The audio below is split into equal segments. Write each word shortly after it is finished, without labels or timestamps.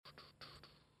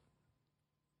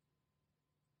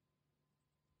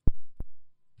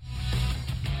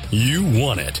You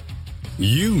want it.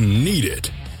 You need it.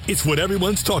 It's what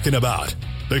everyone's talking about.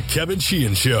 The Kevin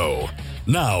Sheehan Show.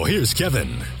 Now, here's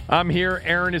Kevin. I'm here.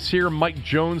 Aaron is here. Mike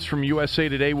Jones from USA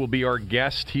Today will be our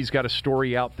guest. He's got a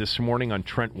story out this morning on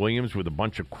Trent Williams with a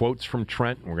bunch of quotes from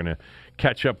Trent. We're going to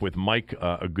catch up with Mike,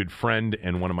 a good friend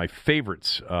and one of my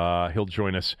favorites. He'll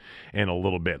join us in a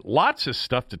little bit. Lots of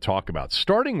stuff to talk about,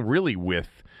 starting really with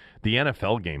the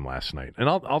NFL game last night. And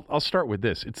I'll start with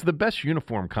this. It's the best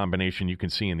uniform combination you can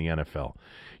see in the NFL.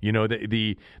 You know,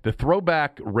 the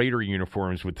throwback Raider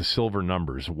uniforms with the silver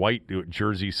numbers, white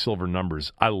jerseys, silver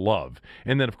numbers, I love.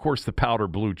 And then, of course, the powder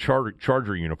blue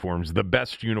Charger uniforms, the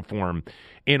best uniform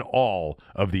in all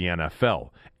of the NFL.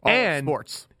 All of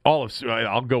sports.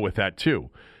 I'll go with that,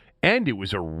 too. And it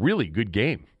was a really good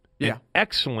game. Yeah. An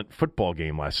excellent football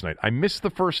game last night. I missed the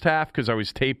first half because I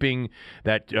was taping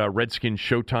that Redskins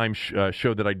Showtime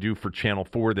show that I do for Channel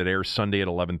 4 that airs Sunday at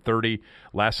 11:30.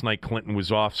 Last night, Clinton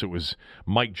was off, so it was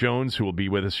Mike Jones, who will be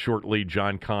with us shortly,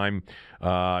 John Keim,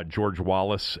 George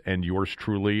Wallace, and yours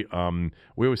truly.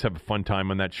 We always have a fun time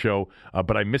on that show,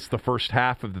 but I missed the first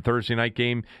half of the Thursday night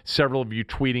game. Several of you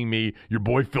tweeting me, your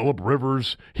boy Phillip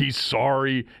Rivers, he's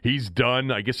sorry, he's done.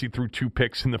 I guess he threw 2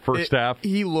 picks in the first half.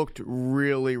 He looked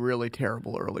really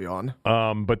terrible early on.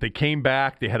 But they came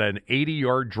back. They had an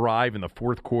 80-yard drive in the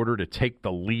fourth quarter to take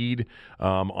the lead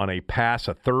on a pass,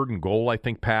 a 3rd and goal, I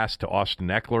think, pass to Austin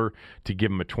Eckler to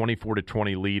give them a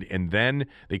 24-20 lead. And then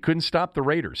they couldn't stop the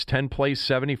Raiders. 10 plays,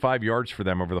 75 yards for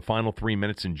them over the final 3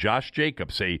 minutes. And Josh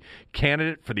Jacobs, a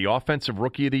candidate for the Offensive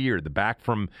Rookie of the Year, the back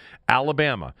from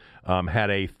Alabama,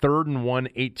 had a 3rd and 1,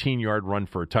 18-yard run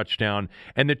for a touchdown.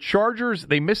 And the Chargers,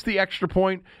 they missed the extra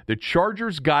point. The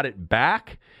Chargers got it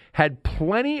back, had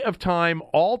plenty of time,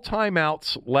 all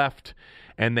timeouts left,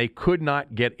 and they could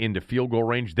not get into field goal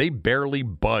range. They barely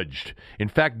budged. In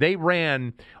fact, they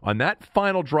ran, on that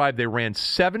final drive, they ran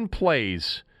 7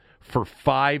 plays for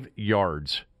 5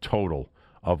 yards total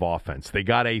of offense. They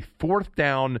got a 4th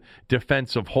down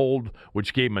defensive hold,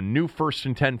 which gave them a new 1st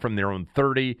and 10 from their own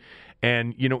 30.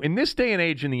 And, you know, in this day and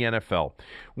age in the NFL,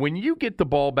 when you get the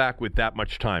ball back with that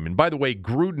much time, and by the way,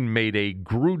 Gruden made a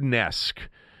Gruden-esque,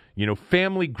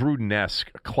 family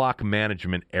Gruden-esque clock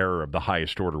management error of the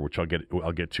highest order, which I'll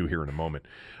get to here in a moment.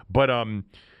 But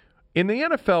in the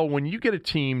NFL, when you get a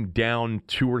team down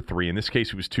 2 or 3, in this case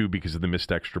it was 2 because of the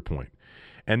missed extra point,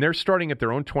 and they're starting at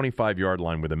their own 25-yard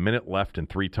line with a minute left and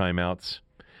 3 timeouts,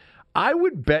 I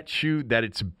would bet you that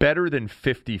it's better than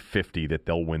 50-50 that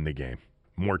they'll win the game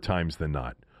more times than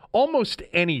not. Almost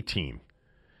any team.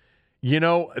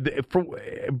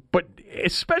 But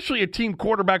especially a team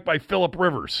quarterbacked by Phillip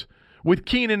Rivers with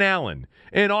Keenan Allen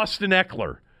and Austin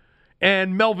Eckler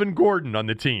and Melvin Gordon on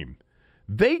the team.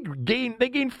 They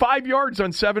gained 5 yards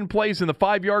on 7 plays, and the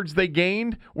 5 yards they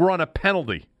gained were on a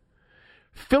penalty.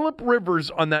 Phillip Rivers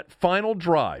on that final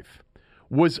drive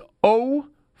was 0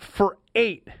 for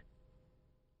 8.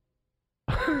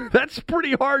 That's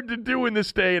pretty hard to do in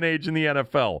this day and age in the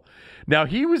NFL. Now,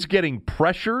 he was getting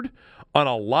pressured on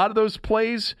a lot of those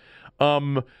plays,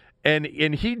 and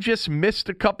he just missed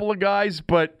a couple of guys,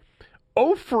 but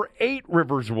 0 for 8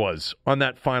 Rivers was on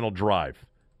that final drive.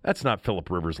 That's not Phillip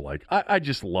Rivers like. I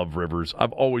just love Rivers.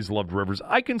 I've always loved Rivers.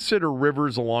 I consider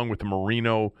Rivers, along with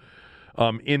Marino,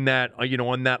 in that,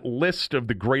 on that list of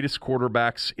the greatest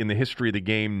quarterbacks in the history of the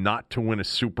game not to win a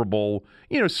Super Bowl,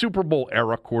 Super Bowl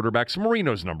era quarterbacks.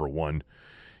 Marino's number one.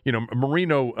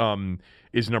 Marino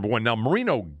is number one. Now,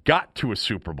 Marino got to a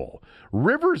Super Bowl.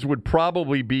 Rivers would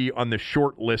probably be on the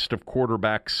short list of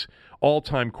quarterbacks,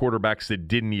 all-time quarterbacks that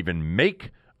didn't even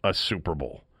make a Super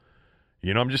Bowl.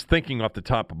 I'm just thinking off the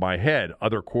top of my head,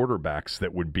 other quarterbacks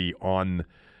that would be on,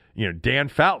 Dan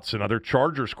Fouts, another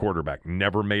Chargers quarterback,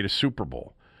 never made a Super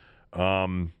Bowl.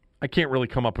 I can't really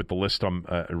come up with the list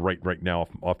right now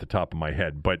off the top of my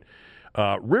head, but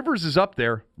Rivers is up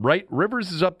there, right?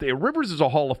 Rivers is up there. Rivers is a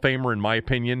Hall of Famer, in my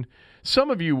opinion.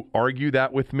 Some of you argue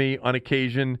that with me on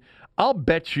occasion. I'll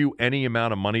bet you any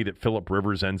amount of money that Phillip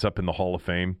Rivers ends up in the Hall of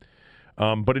Fame.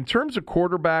 But in terms of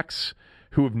quarterbacks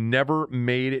who have never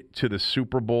made it to the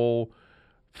Super Bowl,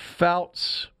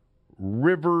 Fouts,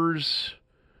 Rivers,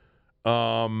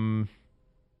 Romo?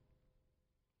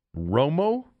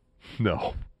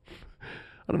 No.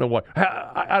 I don't know why.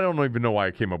 I don't even know why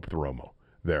I came up with Romo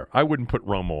there. I wouldn't put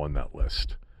Romo on that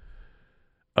list.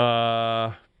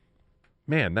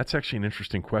 Man, that's actually an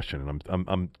interesting question, and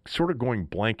I'm sort of going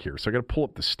blank here. So I got to pull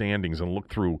up the standings and look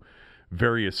through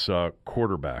various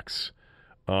quarterbacks.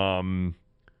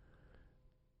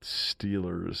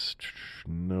 Steelers,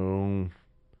 no.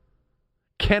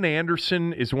 Ken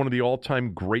Anderson is one of the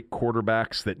all-time great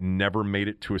quarterbacks that never made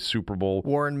it to a Super Bowl.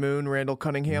 Warren Moon, Randall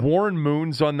Cunningham. Warren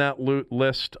Moon's on that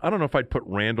list. I don't know if I'd put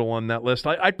Randall on that list.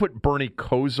 I'd put Bernie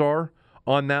Kosar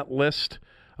on that list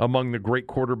among the great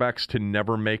quarterbacks to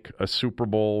never make a Super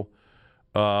Bowl.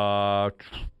 Sonny?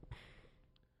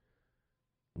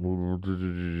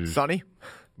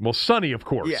 Well, Sonny, of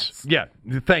course. Yes. Yeah,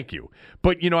 thank you.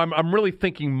 But, I'm really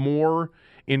thinking more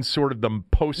in sort of the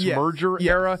post-merger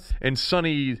era, and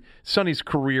Sonny's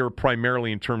career,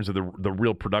 primarily in terms of the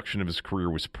real production of his career,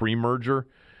 was pre-merger.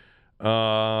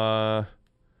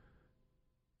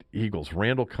 Eagles,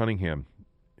 Randall Cunningham.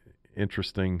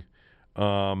 Interesting.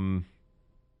 Yeah,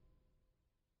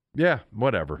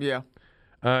 whatever. Yeah.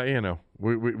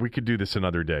 We could do this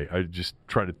another day. I just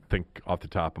try to think off the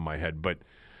top of my head, but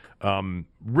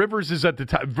Rivers is at the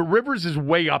top. Rivers is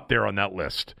way up there on that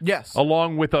list. Yes,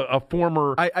 along with a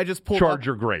former I just pulled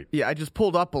Charger up, great. Yeah, I just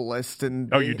pulled up a list,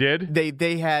 and you did?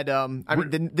 They had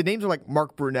the names are like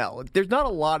Mark Brunell. There's not a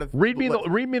lot of read me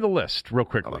the list real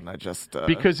quickly. Hold on, I just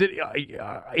because it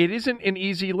isn't an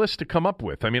easy list to come up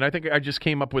with. I mean, I think I just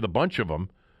came up with a bunch of them.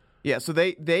 Yeah, so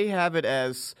they have it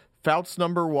as Fouts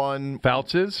number 1.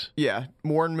 Fouts is? Yeah,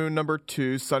 Warren Moon number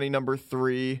 2, Sonny number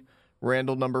 3.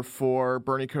 Randall number 4,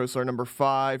 Bernie Kosar number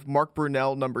 5, Mark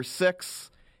Brunell number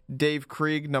 6, Dave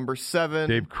Krieg number 7.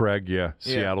 Dave Krieg,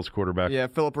 Seattle's quarterback. Yeah,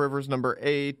 Phillip Rivers number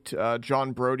 8,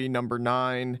 John Brody number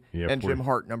 9, and Jim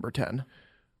Hart number 10.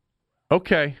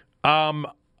 Okay.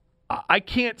 I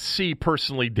can't see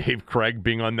personally Dave Krieg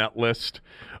being on that list.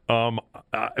 Kosar's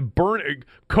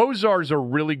a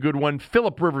really good one.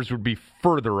 Phillip Rivers would be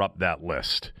further up that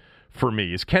list. For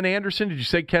me, is Ken Anderson? Did you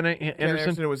say Ken Anderson? Ken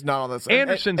Anderson was not on this.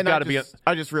 Anderson's got to be.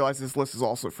 I just realized this list is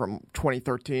also from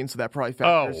 2013, so that probably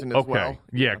factors in as well.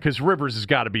 Yeah, because Rivers has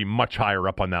got to be much higher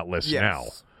up on that list now.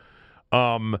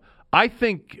 I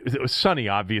think it was Sonny,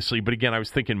 obviously, but again, I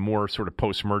was thinking more sort of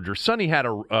post-merger. Sonny had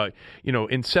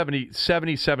in 70,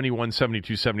 71,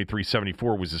 72, 73,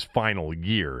 74 was his final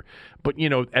year. But,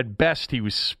 at best, he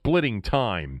was splitting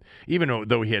time, even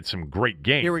though he had some great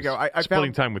games. Here we go. I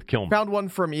splitting time with Kilmer. Found one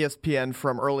from ESPN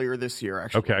from earlier this year,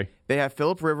 actually. Okay. They have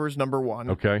Phillip Rivers, number 1.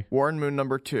 Okay. Warren Moon,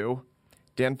 number 2.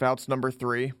 Dan Fouts, number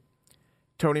 3.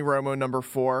 Tony Romo, number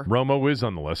 4. Romo is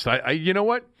on the list. You know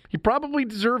what? He probably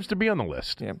deserves to be on the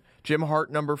list. Yeah. Jim Hart,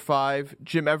 number 5.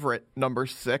 Jim Everett, number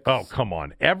 6. Oh, come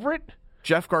on. Everett?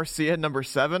 Jeff Garcia, number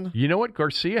 7. You know what?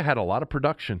 Garcia had a lot of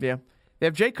production. Yeah. They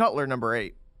have Jay Cutler, number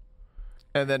 8.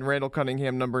 And then Randall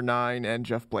Cunningham, number 9, and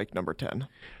Jeff Blake, number 10.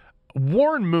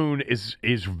 Warren Moon is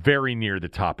very near the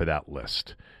top of that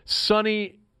list.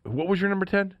 Sonny, what was your number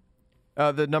 10?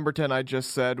 The number 10 I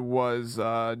just said was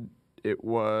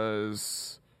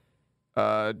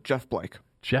Jeff Blake.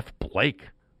 Jeff Blake?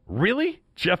 Really?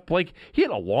 Jeff Blake?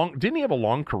 Didn't he have a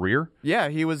long career? Yeah,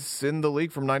 he was in the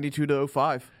league from 92 to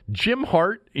 05. Jim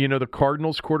Hart, the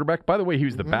Cardinals quarterback. By the way, he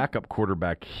was the backup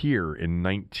quarterback here in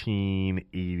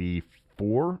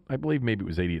 1984, I believe. Maybe it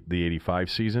was the 85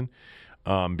 season,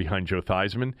 behind Joe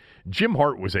Theismann. Jim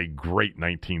Hart was a great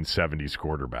 1970s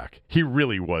quarterback. He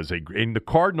really was. And the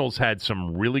Cardinals had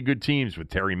some really good teams with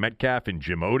Terry Metcalf and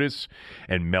Jim Otis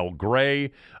and Mel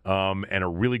Gray, and a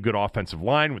really good offensive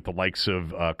line with the likes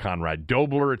of Conrad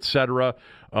Dobler, etc.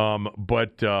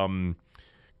 But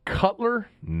Cutler,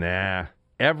 nah.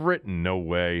 Everett, no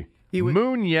way.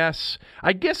 Moon, yes.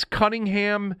 I guess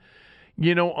Cunningham,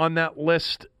 on that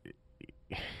list,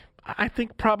 I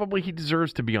think probably he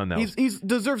deserves to be on that list. He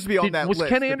deserves to be on that list. Was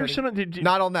Ken Anderson?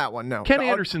 Not on that one, no. Ken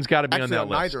Anderson's got to be on that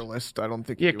list. Neither list, I don't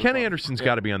think. Yeah, Ken Anderson's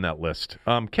got to be on that list.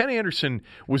 Ken Anderson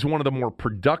was one of the more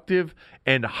productive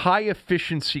and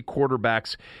high-efficiency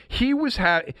quarterbacks.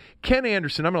 Ken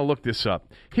Anderson, I'm going to look this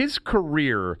up. His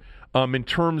career, in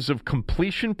terms of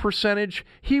completion percentage,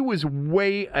 he was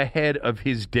way ahead of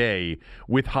his day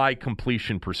with high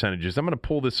completion percentages. I'm going to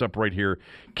pull this up right here.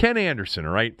 Ken Anderson,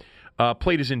 all right?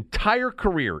 Played his entire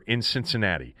career in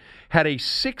Cincinnati. Had a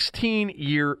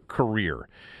 16-year career.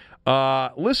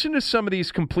 Listen to some of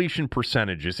these completion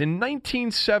percentages. In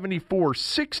 1974,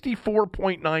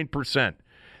 64.9%.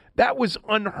 That was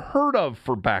unheard of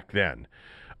for back then.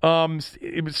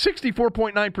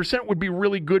 64.9% would be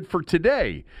really good for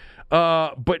today.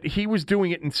 But he was doing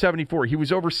it in 74. He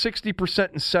was over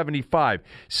 60% in 75.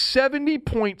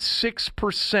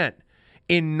 70.6%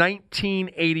 in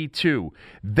 1982.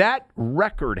 That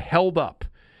record held up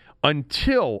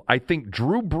until I think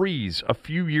Drew Brees a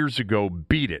few years ago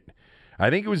beat it. I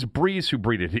think it was Brees who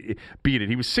beat it.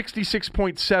 He was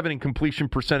 66.7 in completion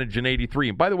percentage in 83.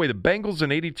 And by the way, the Bengals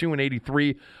in 82 and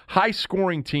 83,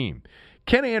 high-scoring team.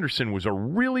 Ken Anderson was a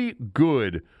really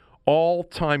good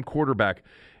all-time quarterback.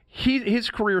 His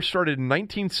career started in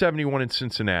 1971 in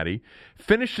Cincinnati,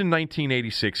 finished in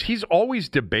 1986. He's always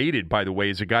debated, by the way,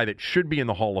 as a guy that should be in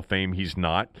the Hall of Fame. He's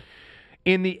not.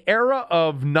 In the era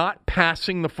of not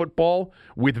passing the football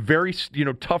with very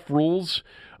tough rules,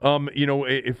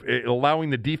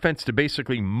 allowing the defense to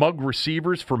basically mug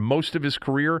receivers for most of his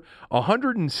career,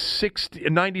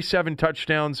 97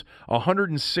 touchdowns,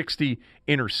 160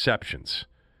 interceptions.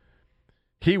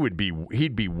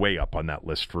 He'd be way up on that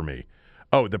list for me.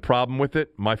 Oh, the problem with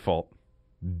it? My fault.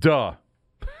 Duh.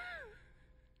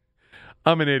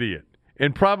 I'm an idiot.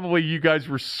 And probably you guys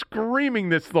were screaming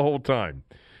this the whole time.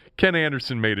 Ken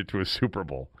Anderson made it to a Super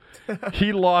Bowl.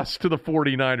 He lost to the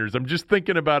 49ers. I'm just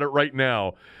thinking about it right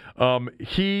now.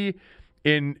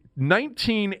 In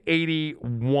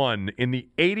 1981, in the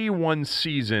 81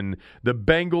 season, the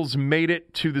Bengals made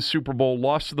it to the Super Bowl,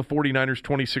 lost to the 49ers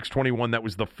 26-21. That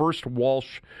was the first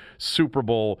Walsh Super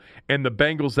Bowl, and the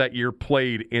Bengals that year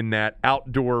played in that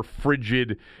outdoor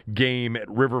frigid game at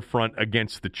Riverfront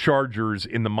against the Chargers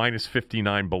in the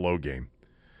 -59 below game.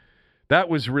 That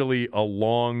was really a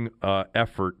long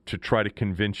effort to try to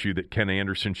convince you that Ken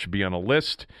Anderson should be on a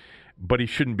list, but he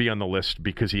shouldn't be on the list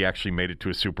because he actually made it to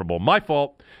a Super Bowl. My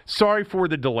fault. Sorry for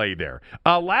the delay there.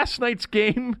 Last night's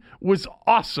game was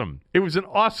awesome. It was an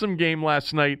awesome game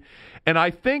last night, and I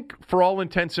think for all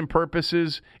intents and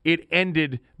purposes, it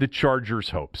ended the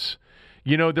Chargers' hopes.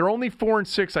 They're only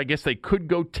 4-6. I guess they could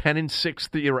go 10-6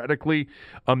 theoretically.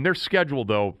 Their schedule,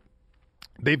 though,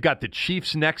 they've got the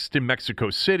Chiefs next in Mexico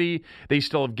City. They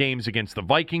still have games against the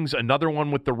Vikings, another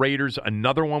one with the Raiders,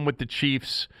 another one with the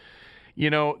Chiefs.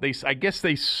 I guess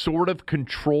they sort of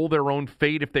control their own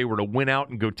fate if they were to win out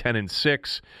and go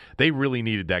 10-6. They really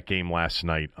needed that game last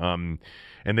night, and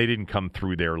they didn't come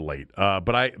through there late.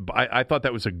 But I thought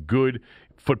that was a good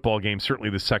football game, certainly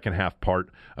the second half part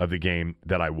of the game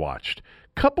that I watched.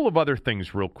 Couple of other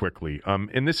things real quickly,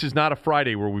 and this is not a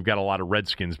Friday where we've got a lot of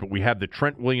Redskins, but we have the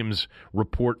Trent Williams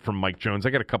report from Mike Jones.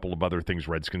 I got a couple of other things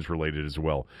Redskins related as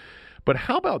well. But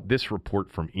how about this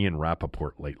report from Ian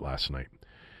Rappaport late last night?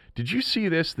 Did you see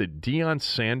this, that Deion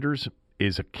Sanders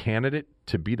is a candidate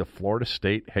to be the Florida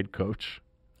State head coach?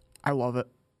 I love it.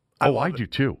 I do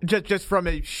too. Just from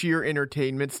a sheer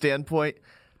entertainment standpoint,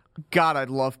 God, I'd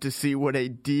love to see what a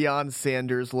Deion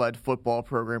Sanders-led football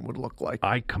program would look like.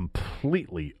 I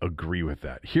completely agree with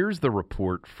that. Here's the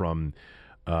report from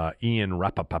Ian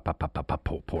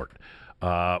Rappaport,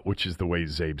 which is the way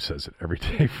Zabe says it every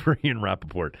day for Ian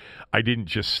Rappaport. I didn't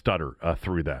just stutter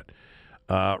through that.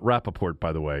 Rappaport,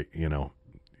 by the way,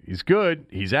 he's good.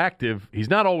 He's active. He's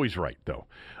not always right, though.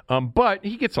 But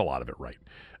he gets a lot of it right.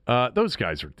 Those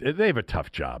guys they have a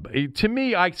tough job. To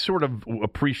me, I sort of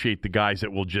appreciate the guys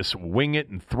that will just wing it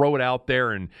and throw it out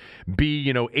there and be,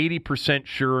 80%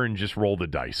 sure and just roll the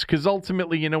dice. Because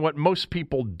ultimately, you know what? Most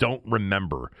people don't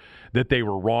remember that they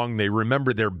were wrong. They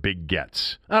remember their big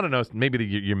gets. I don't know. Maybe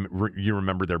you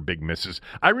remember their big misses.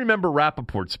 I remember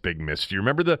Rappaport's big miss. Do you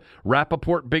remember the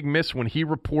Rappaport big miss when he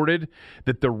reported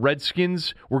that the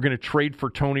Redskins were going to trade for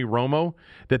Tony Romo?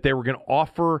 That they were going to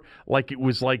offer, I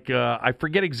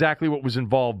forget exactly what was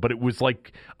involved, but it was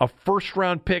like a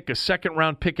first-round pick, a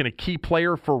second-round pick, and a key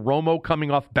player for Romo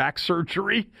coming off back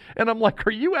surgery. And I'm like,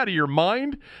 are you out of your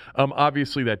mind?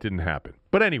 Obviously, that didn't happen.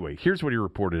 But anyway, here's what he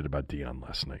reported about Deion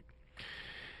last night.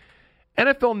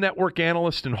 NFL Network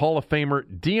analyst and Hall of Famer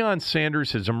Deion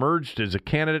Sanders has emerged as a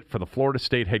candidate for the Florida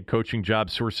State head coaching job,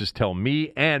 sources tell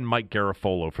me and Mike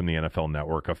Garafolo from the NFL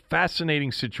Network. A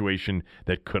fascinating situation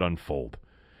that could unfold.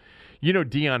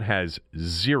 Deion has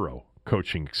zero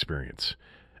coaching experience,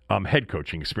 head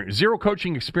coaching experience, zero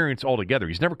coaching experience altogether.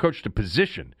 He's never coached a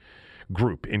position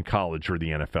group in college or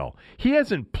the NFL. He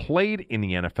hasn't played in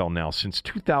the NFL now since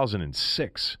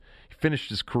 2006. He finished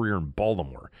his career in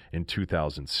Baltimore in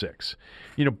 2006.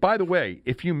 By the way,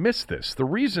 if you missed this, the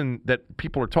reason that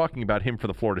people are talking about him for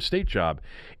the Florida State job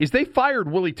is they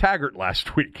fired Willie Taggart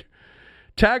last week.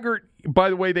 Taggart,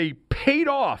 by the way, they paid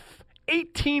off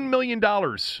 $18 million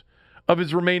of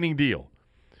his remaining deal.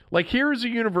 Here's a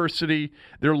university,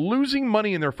 they're losing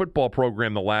money in their football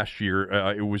program the last year,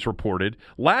 it was reported.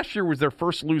 Last year was their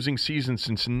first losing season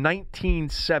since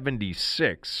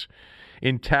 1976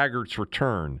 in Taggart's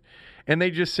return. And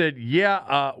they just said,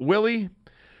 Willie,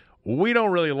 we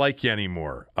don't really like you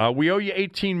anymore. We owe you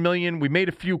 $18 million. We made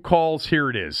a few calls. Here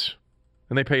it is.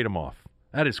 And they paid him off.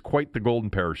 That is quite the golden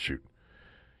parachute.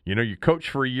 You coach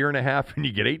for a year and a half and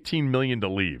you get $18 million to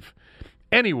leave.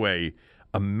 Anyway,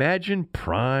 imagine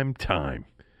prime time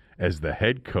as the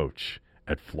head coach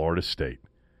at Florida State.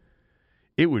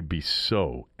 It would be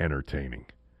so entertaining.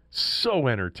 So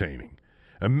entertaining.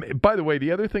 By the way,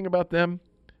 the other thing about them,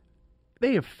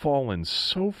 They have fallen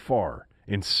so far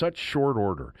in such short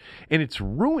order, and it's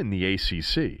ruined the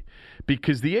ACC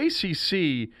because the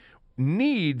ACC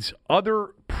needs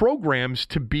other programs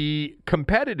to be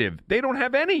competitive. They don't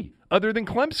have any other than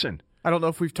Clemson. I don't know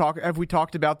if have we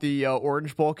talked about the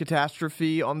Orange Bowl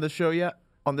catastrophe on this show yet?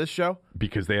 On this show?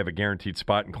 Because they have a guaranteed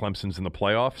spot and Clemson's in the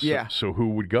playoffs? Yeah. So who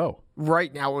would go?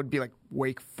 Right now it would be like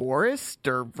Wake Forest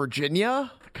or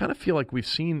Virginia. I kind of feel like we've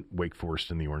seen Wake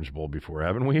Forest in the Orange Bowl before,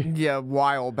 haven't we? Yeah, a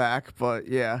while back, but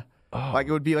yeah. Oh. Like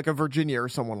it would be like a Virginia or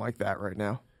someone like that right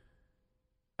now.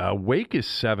 Wake is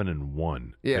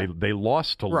 7-1. Yeah. They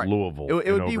lost to Louisville.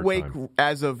 It would be Wake overtime.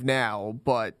 as of now,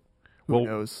 but who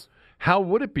knows? How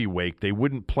would it be Wake? They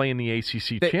wouldn't play in the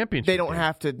ACC championship. They don't game.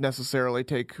 have to necessarily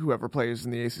take whoever plays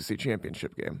in the ACC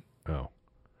championship game. Oh.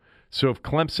 So if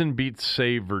Clemson beats,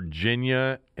 say,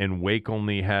 Virginia and Wake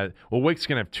only had... Well, Wake's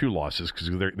going to have 2 losses because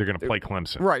they're going to play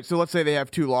Clemson. Right. So let's say they have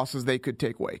 2 losses. They could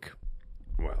take Wake.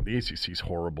 Wow, the ACC's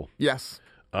horrible. Yes.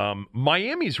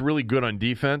 Miami's really good on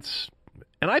defense,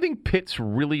 and I think Pitt's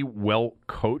really well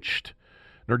coached.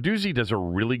 Narduzzi does a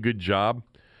really good job.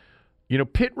 You know,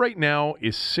 Pitt right now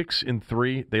is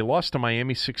 6-3. They lost to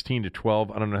Miami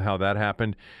 16-12. I don't know how that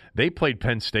happened. They played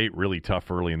Penn State really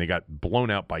tough early, and they got blown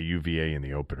out by UVA in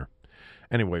the opener.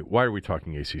 Anyway, why are we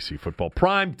talking ACC football?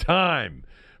 Prime time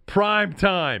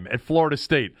at Florida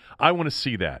State. I want to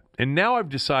see that. And now I've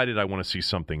decided I want to see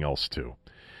something else too.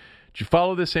 Did you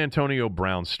follow this Antonio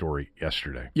Brown story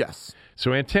yesterday? Yes.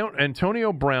 So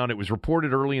Antonio Brown, it was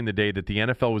reported early in the day that the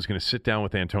NFL was going to sit down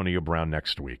with Antonio Brown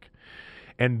next week.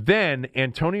 And then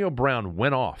Antonio Brown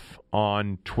went off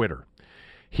on Twitter.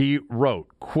 He wrote,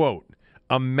 quote,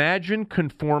 "Imagine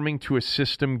conforming to a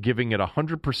system giving it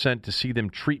 100% to see them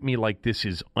treat me like this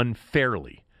is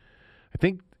unfairly." I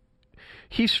think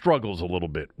he struggles a little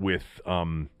bit with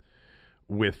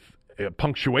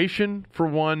punctuation, for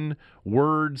one,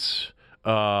 words,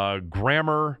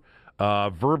 grammar,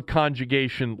 verb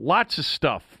conjugation, lots of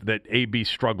stuff that AB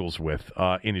struggles with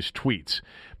in his tweets.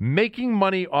 "Making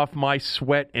money off my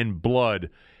sweat and blood.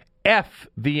 F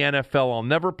the NFL. I'll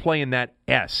never play in that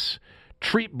S.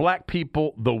 Treat black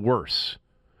people the worse.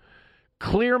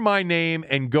 Clear my name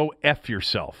and go F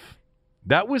yourself."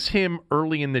 That was him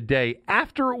early in the day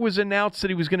after it was announced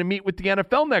that he was going to meet with the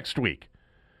NFL next week.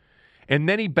 And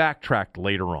then he backtracked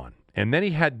later on. And then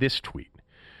he had this tweet.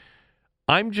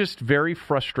 "I'm just very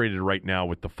frustrated right now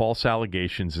with the false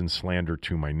allegations and slander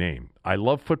to my name. I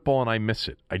love football and I miss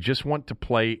it. I just want to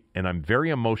play, and I'm very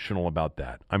emotional about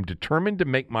that. I'm determined to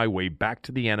make my way back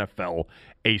to the NFL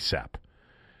ASAP."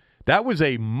 That was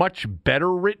a much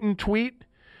better written tweet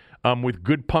with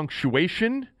good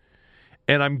punctuation.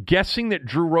 And I'm guessing that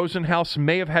Drew Rosenhaus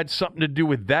may have had something to do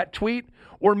with that tweet.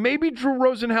 Or maybe Drew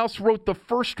Rosenhaus wrote the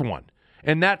first one.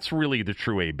 And that's really the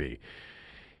true AB.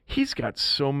 He's got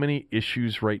so many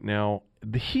issues right now.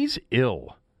 He's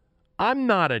ill. I'm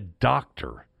not a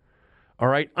doctor. All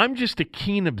right? I'm just a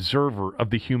keen observer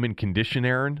of the human condition,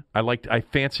 Aaron. I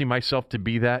fancy myself to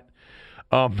be that.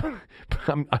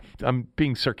 I'm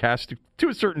being sarcastic to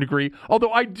a certain degree,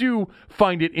 although I do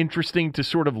find it interesting to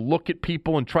sort of look at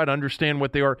people and try to understand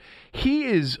what they are. He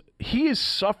is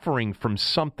suffering from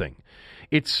something.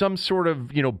 It's some sort of,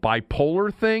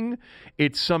 bipolar thing.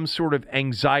 It's some sort of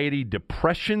anxiety,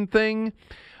 depression thing.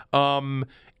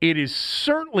 It is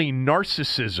certainly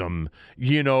narcissism,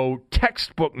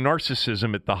 textbook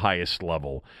narcissism at the highest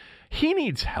level. He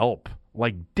needs help,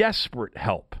 like desperate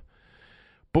help.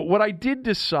 But what I did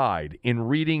decide in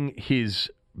reading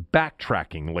his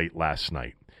backtracking late last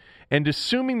night, and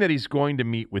assuming that he's going to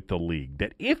meet with the league,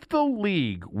 that if the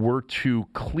league were to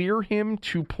clear him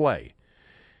to play,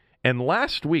 and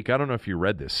last week, I don't know if you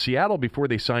read this, Seattle, before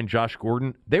they signed Josh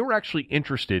Gordon, they were actually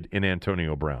interested in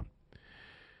Antonio Brown.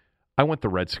 I want the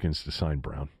Redskins to sign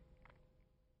Brown.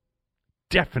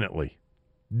 Definitely.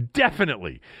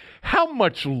 How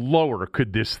much lower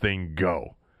could this thing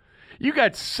go? You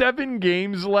got 7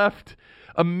 games left.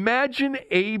 Imagine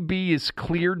AB is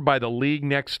cleared by the league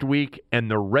next week and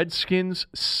the Redskins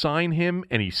sign him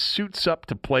and he suits up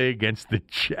to play against the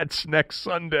Jets next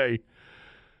Sunday.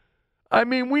 I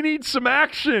mean, we need some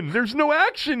action. There's no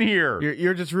action here.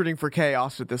 You're just rooting for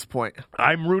chaos at this point.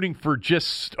 I'm rooting for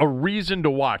just a reason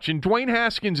to watch. And Dwayne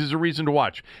Haskins is a reason to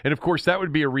watch. And, of course, that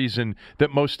would be a reason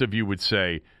that most of you would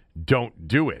say, don't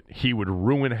do it. He would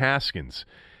ruin Haskins.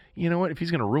 You know what? If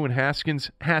he's going to ruin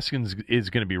Haskins, Haskins is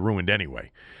going to be ruined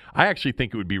anyway. I actually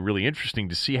think it would be really interesting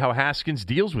to see how Haskins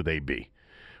deals with AB.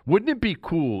 Wouldn't it be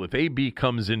cool if AB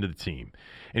comes into the team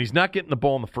and he's not getting the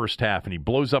ball in the first half and he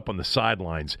blows up on the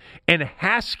sidelines and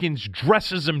Haskins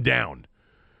dresses him down,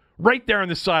 right there on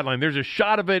the sideline. There's a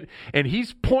shot of it, and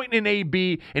he's pointing at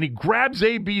AB, and he grabs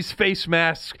AB's face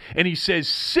mask, and he says,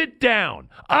 "Sit down.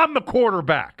 I'm the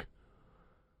quarterback."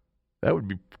 That would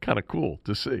be kind of cool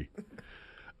to see.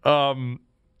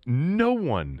 No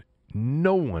one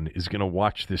is going to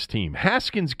watch this team.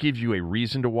 Haskins gives you a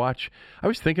reason to watch. I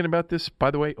was thinking about this,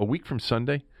 by the way, a week from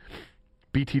Sunday,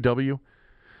 BTW.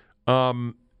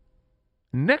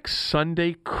 Next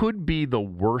Sunday could be the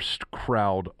worst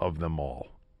crowd of them all.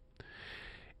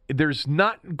 There's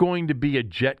not going to be a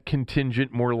Jet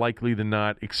contingent, more likely than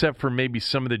not, except for maybe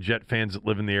some of the Jet fans that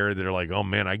live in the area that are like, oh,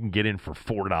 man, I can get in for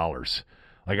 $4.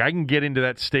 Like, I can get into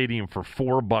that stadium for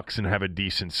 $4 and have a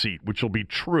decent seat, which will be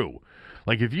true.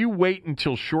 Like, if you wait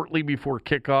until shortly before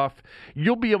kickoff,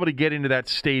 you'll be able to get into that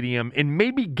stadium and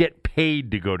maybe get paid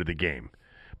to go to the game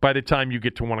by the time you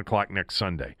get to 1 o'clock next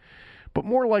Sunday. But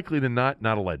more likely than not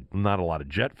a lot of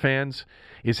Jet fans.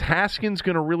 Is Haskins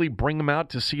going to really bring them out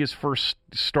to see his first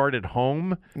start at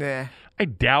home? Nah. I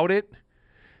doubt it.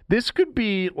 This could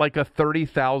be like a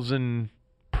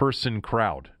 30,000-person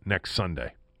crowd next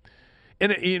Sunday.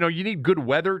 And, you know, you need good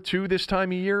weather, too, this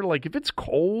time of year. Like, if it's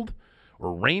cold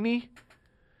or rainy,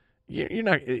 you're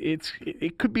not.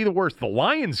 It could be the worst. The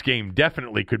Lions game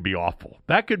definitely could be awful.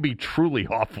 That could be truly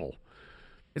awful.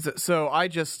 So I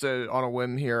just, on a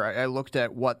whim here, I looked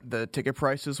at what the ticket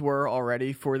prices were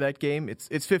already for that game. It's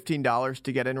 $15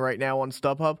 to get in right now on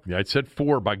StubHub. Yeah, it said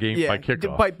 $4 by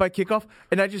kickoff. By kickoff.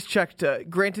 And I just checked.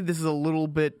 Granted, this is a little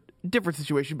bit different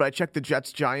situation, but I checked the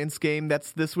Jets-Giants game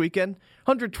that's this weekend.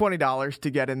 $120 to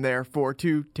get in there for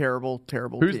two terrible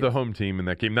teams. Who's the home team in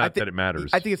that game? Not that it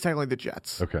matters. I think it's technically the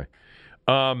Jets. Okay.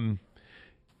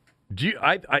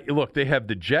 Look, they have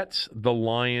the Jets, the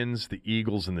Lions, the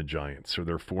Eagles, and the Giants. So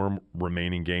their 4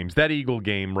 remaining games. That Eagle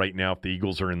game right now, if the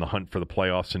Eagles are in the hunt for the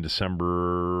playoffs in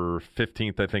December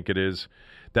 15th, I think it is,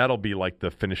 that'll be like the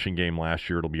finishing game last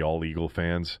year. It'll be all Eagle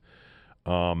fans.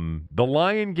 The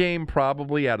Lion game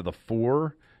probably out of the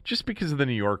 4, just because of the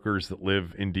New Yorkers that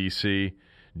live in D.C.,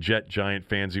 Giant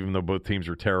fans, even though both teams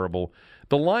are terrible.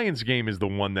 The Lions game is the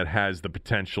one that has the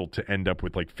potential to end up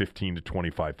with like 15 to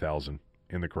 25,000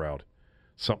 in the crowd.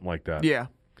 Something like that. Yeah.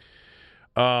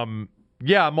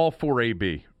 Yeah, I'm all for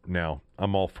AB now.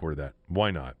 I'm all for that.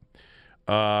 Why not?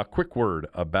 Quick word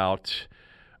about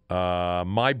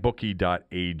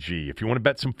mybookie.ag. If you want to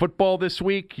bet some football this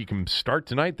week, you can start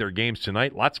tonight. There are games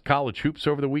tonight. Lots of college hoops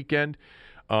over the weekend.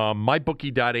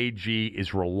 Mybookie.ag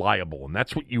is reliable, and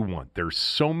that's what you want. There's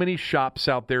so many shops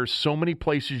out there, so many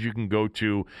places you can go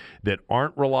to that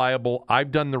aren't reliable.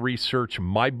 I've done the research.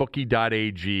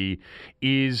 Mybookie.ag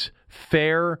is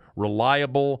fair,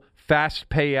 reliable, fast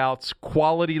payouts,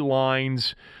 quality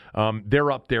lines.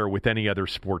 They're up there with any other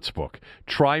sports book.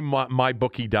 Try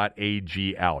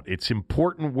mybookie.ag out. It's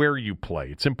important where you play.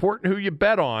 It's important who you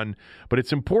bet on, but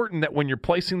it's important that when you're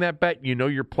placing that bet, you know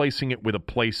you're placing it with a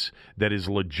place that is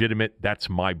legitimate. That's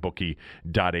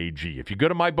mybookie.ag. If you go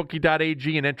to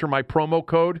mybookie.ag and enter my promo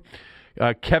code,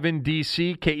 Kevin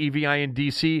DC,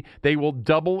 KEVIN-DC, they will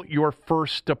double your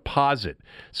first deposit.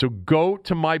 So go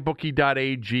to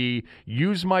mybookie.ag,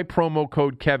 use my promo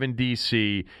code Kevin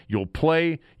DC. You'll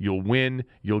play, you'll win,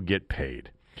 you'll get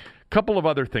paid. Couple of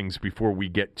other things before we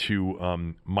get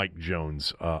to Mike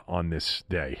Jones on this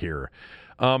day here.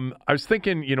 I was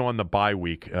thinking, on the bye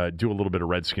week, do a little bit of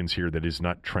Redskins here that is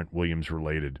not Trent Williams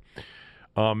related.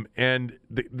 And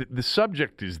the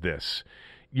subject is this.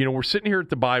 We're sitting here at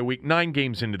the bye week, 9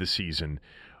 games into the season.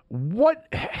 What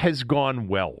has gone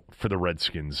well for the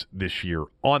Redskins this year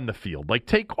on the field? Like,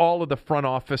 take all of the front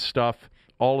office stuff,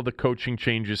 all of the coaching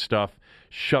changes stuff,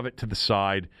 shove it to the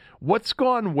side. What's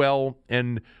gone well,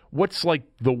 and what's like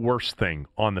the worst thing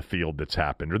on the field that's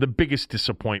happened, or the biggest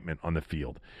disappointment on the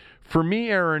field? For me,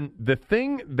 Aaron, the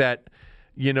thing that,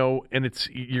 and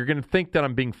you're going to think that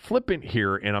I'm being flippant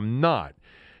here, and I'm not.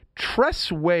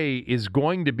 Tress Way is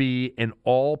going to be an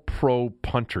all-pro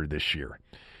punter this year.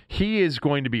 He is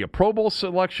going to be a Pro Bowl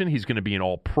selection. He's going to be an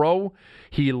all-pro.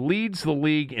 He leads the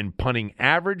league in punting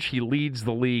average. He leads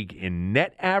the league in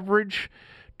net average.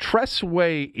 Tress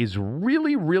Way is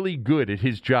really, really good at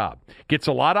his job. Gets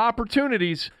a lot of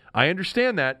opportunities. I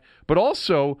understand that. But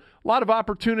also a lot of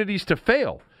opportunities to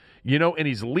fail. And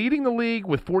he's leading the league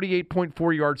with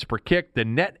 48.4 yards per kick. The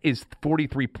net is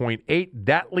 43.8.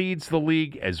 That leads the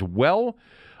league as well.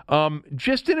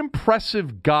 Just an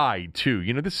impressive guy,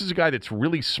 too. This is a guy that's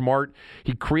really smart.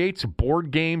 He creates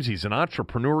board games. He's an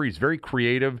entrepreneur. He's very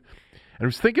creative. And I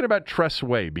was thinking about Tress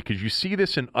Way because you see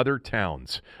this in other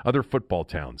towns, other football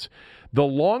towns. The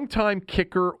longtime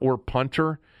kicker or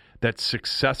punter that's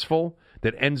successful,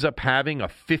 that ends up having a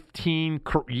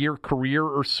 15-year career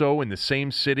or so in the same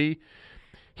city,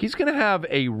 he's going to have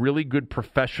a really good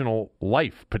professional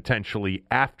life potentially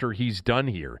after he's done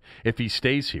here, if he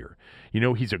stays here. You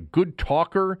know, he's a good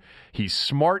talker. He's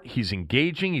smart. He's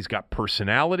engaging. He's got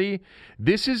personality.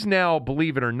 This is now,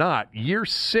 believe it or not, year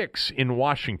 6 in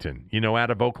Washington, you know,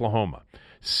 out of Oklahoma.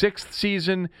 6th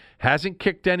season, hasn't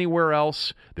kicked anywhere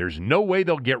else. There's no way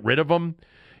they'll get rid of him,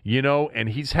 you know, and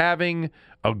he's having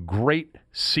a great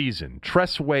season.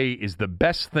 Tress Way is the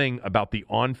best thing about the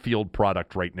on-field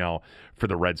product right now for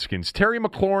the Redskins. Terry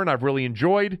McLaurin, I've really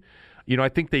enjoyed. You know, I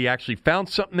think they actually found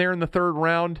something there in the 3rd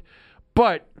round,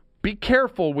 but be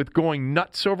careful with going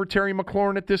nuts over Terry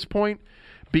McLaurin at this point,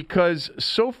 because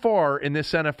so far in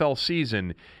this NFL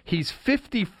season, he's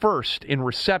 51st in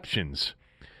receptions,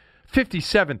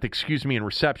 57th, in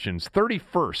receptions,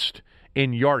 31st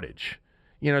in yardage.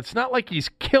 You know, it's not like he's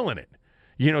killing it,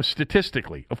 you know,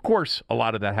 statistically. Of course, a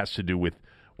lot of that has to do with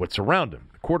what's around him,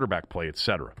 the quarterback play,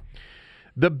 etc.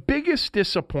 The biggest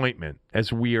disappointment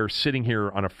as we are sitting here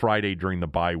on a Friday during the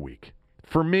bye week,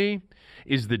 for me,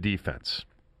 is the defense.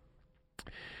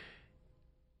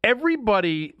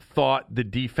 Everybody thought the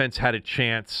defense had a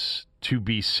chance to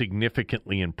be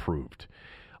significantly improved.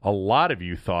 A lot of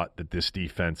you thought that this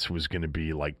defense was going to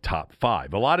be like top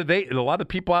 5. A lot of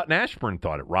people out in Ashburn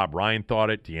thought it. Rob Ryan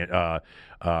thought it.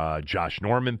 Josh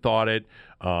Norman thought it.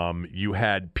 You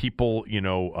had people,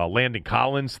 Landon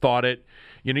Collins thought it.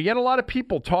 You had a lot of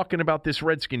people talking about this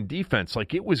Redskin defense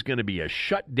like it was going to be a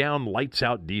shutdown,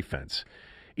 lights-out defense.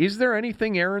 Is there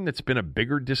anything, Aaron, that's been a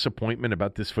bigger disappointment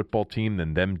about this football team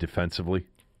than them defensively?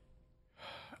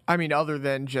 I mean, other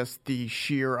than just the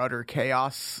sheer utter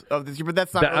chaos of this year, but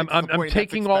that's not. I'm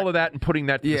taking all of that and putting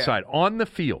that to the side. On the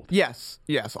field, yes,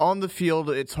 on the field,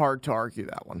 it's hard to argue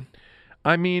that one.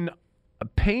 I mean,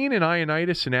 Payne and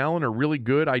Ioannidis and Allen are really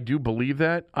good. I do believe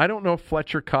that. I don't know if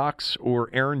Fletcher Cox or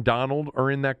Aaron Donald are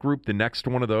in that group. The next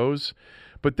one of those.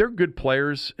 But they're good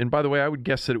players. And by the way, I would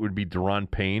guess that it would be Daron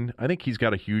Payne. I think he's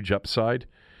got a huge upside.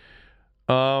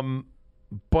 But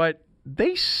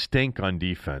they stink on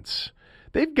defense.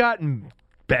 They've gotten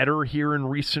better here in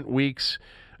recent weeks.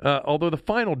 Although the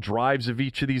final drives of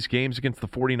each of these games against the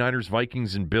 49ers,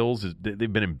 Vikings, and Bills,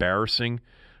 they've been embarrassing.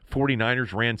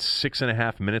 49ers ran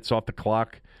 6.5 minutes off the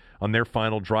clock on their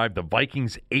final drive. The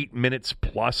Vikings, 8 minutes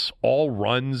plus, all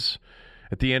runs.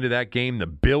 At the end of that game, the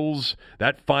Bills,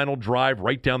 that final drive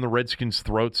right down the Redskins'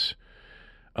 throats.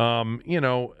 The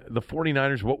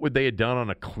 49ers, what would they have done on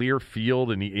a clear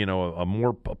field and, a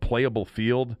more playable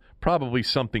field? Probably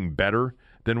something better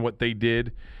than what they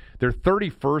did. Their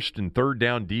 31st and third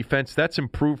down defense, that's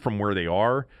improved from where they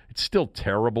are. It's still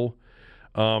terrible.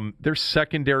 Their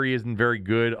secondary isn't very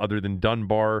good other than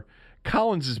Dunbar.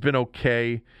 Collins has been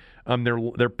okay.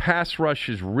 Their pass rush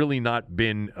has really not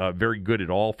been very good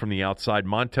at all from the outside.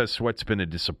 Montez Sweat's been a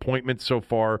disappointment so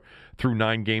far through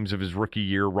 9 games of his rookie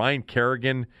year. Ryan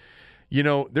Kerrigan,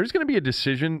 there's going to be a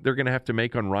decision they're going to have to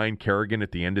make on Ryan Kerrigan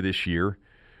at the end of this year.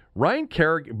 Ryan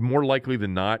Kerrigan, more likely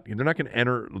than not, they're not going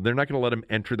to let him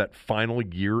enter that final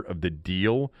year of the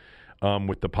deal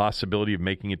with the possibility of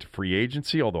making it to free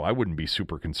agency, although I wouldn't be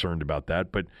super concerned about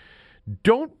that. But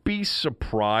don't be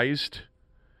surprised.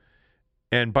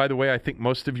 And by the way, I think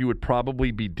most of you would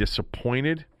probably be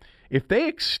disappointed if they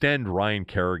extend Ryan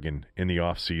Kerrigan in the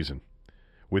offseason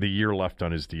with a year left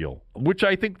on his deal, which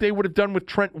I think they would have done with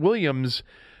Trent Williams,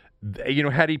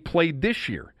 had he played this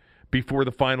year before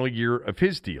the final year of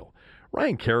his deal.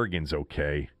 Ryan Kerrigan's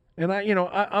okay. And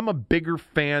I'm a bigger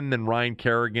fan than Ryan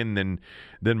Kerrigan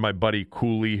than my buddy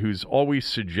Cooley, who's always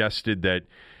suggested that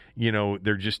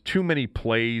there are just too many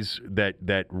plays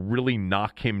that really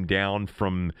knock him down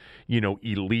from,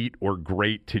 elite or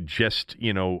great to just,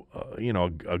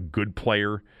 a good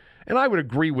player. And I would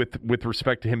agree with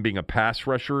respect to him being a pass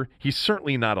rusher. He's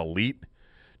certainly not elite.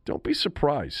 Don't be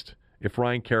surprised if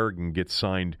Ryan Kerrigan gets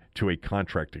signed to a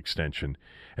contract extension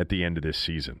at the end of this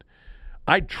season.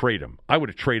 I'd trade him. I would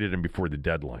have traded him before the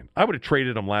deadline. I would have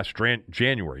traded him last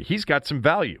January. He's got some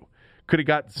value. Could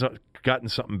have gotten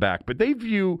something back. But they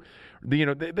view,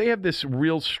 they have this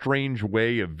real strange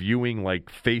way of viewing like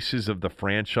faces of the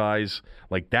franchise,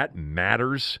 like that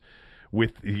matters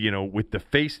with the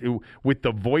face, with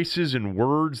the voices and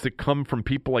words that come from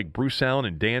people like Bruce Allen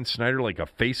and Dan Snyder, like a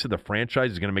face of the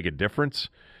franchise is going to make a difference.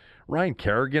 Ryan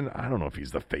Kerrigan, I don't know if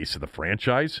he's the face of the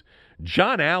franchise.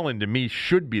 John Allen, to me,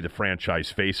 should be the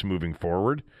franchise face moving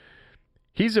forward.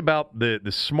 He's about the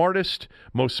smartest,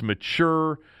 most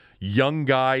mature young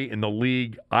guy in the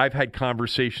league I've had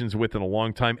conversations with in a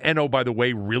long time. And, oh, by the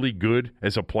way, really good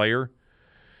as a player.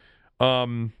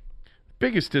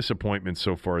 Biggest disappointment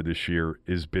so far this year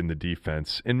has been the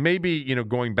defense. And maybe,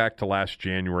 going back to last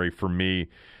January for me,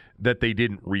 that they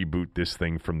didn't reboot this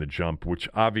thing from the jump, which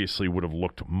obviously would have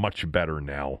looked much better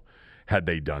now had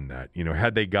they done that.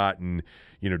 Had they gotten,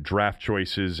 draft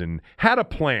choices and had a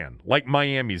plan, like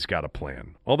Miami's got a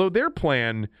plan. Although their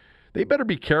plan, they better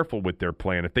be careful with their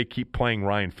plan if they keep playing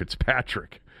Ryan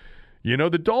Fitzpatrick.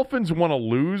 The Dolphins want to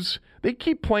lose. They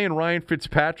keep playing Ryan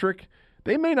Fitzpatrick.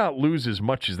 They may not lose as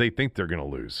much as they think they're going to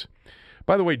lose.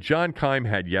 By the way, John Keim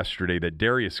had yesterday that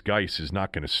Darius Geis is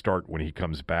not going to start when he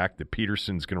comes back, that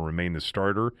Peterson's going to remain the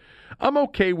starter. I'm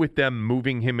okay with them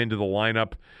moving him into the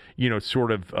lineup,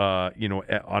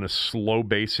 on a slow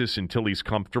basis until he's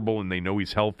comfortable and they know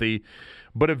he's healthy.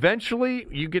 But eventually,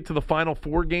 you get to the final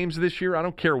 4 games of this year, I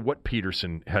don't care what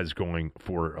Peterson has going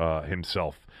for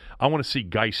himself. I want to see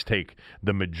Geis take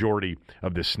the majority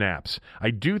of the snaps.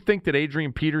 I do think that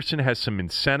Adrian Peterson has some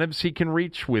incentives he can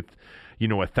reach with, a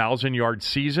 1,000-yard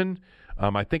season.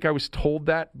 I think I was told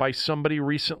that by somebody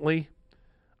recently.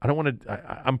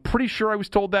 I'm pretty sure I was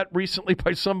told that recently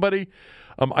by somebody.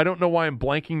 I don't know why I'm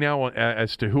blanking now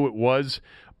as to who it was,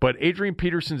 but Adrian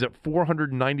Peterson's at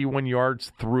 491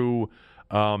 yards through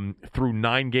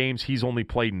 9 games. He's only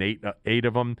played in 8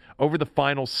 of them. Over the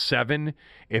final 7,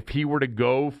 if he were to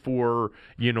go for,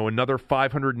 another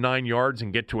 509 yards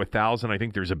and get to 1,000, I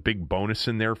think there's a big bonus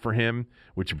in there for him,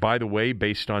 which, by the way,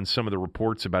 based on some of the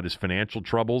reports about his financial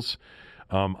troubles,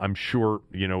 I'm sure,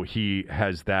 he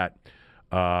has that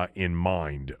in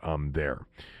mind there.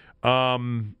 All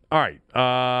right.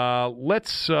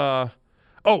 Let's I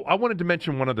wanted to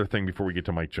mention one other thing before we get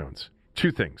to Mike Jones.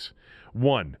 2 things.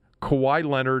 One, Kawhi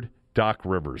Leonard, Doc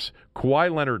Rivers.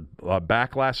 Kawhi Leonard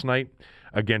back last night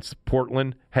against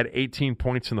Portland, had 18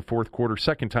 points in the fourth quarter.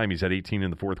 Second time he's had 18 in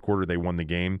the fourth quarter. They won the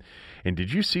game. And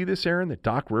did you see this, Aaron, that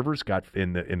Doc Rivers got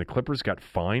in the Clippers got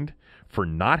fined for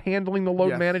not handling the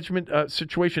load management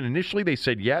situation? Initially they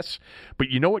said yes, but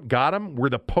you know what got him? Were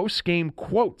the post-game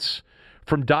quotes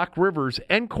from Doc Rivers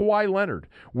and Kawhi Leonard,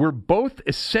 were both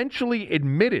essentially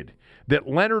admitted that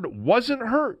Leonard wasn't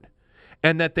hurt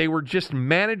and that they were just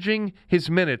managing his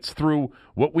minutes through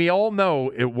what we all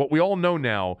know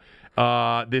now,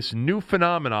 this new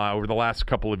phenomena over the last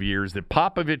couple of years that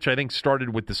Popovich, I think,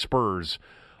 started with the Spurs,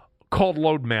 called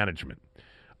load management.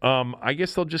 I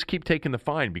guess they'll just keep taking the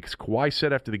fine because Kawhi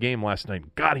said after the game last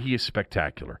night, God, he is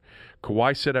spectacular.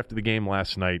 Kawhi said after the game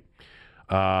last night,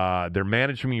 they're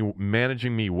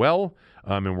managing me well,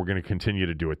 and we're going to continue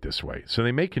to do it this way. So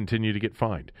they may continue to get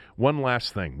fined. One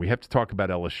last thing. We have to talk about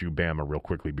LSU Bama real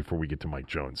quickly before we get to Mike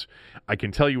Jones. I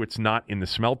can tell you it's not in the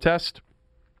smell test.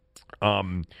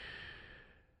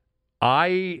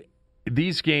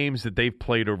 These games that they've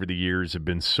played over the years have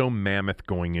been so mammoth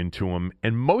going into them,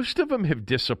 and most of them have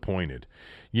disappointed.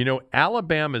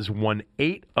 Alabama's won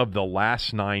 8 of the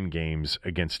last 9 games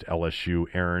against LSU,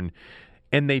 Aaron.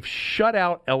 And they've shut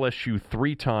out LSU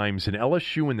 3 times, and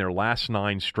LSU in their last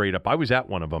 9 straight up. I was at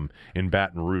one of them in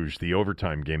Baton Rouge, the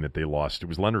overtime game that they lost. It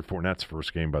was Leonard Fournette's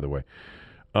first game, by the way.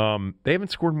 They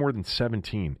haven't scored more than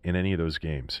 17 in any of those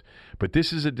games. But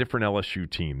this is a different LSU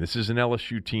team. This is an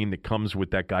LSU team that comes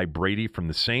with that guy Brady from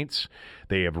the Saints.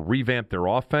 They have revamped their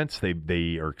offense.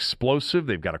 They are explosive.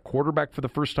 They've got a quarterback for the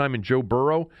first time in Joe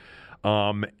Burrow.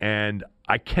 And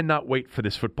I cannot wait for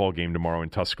this football game tomorrow in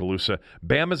Tuscaloosa.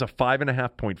 Bama's a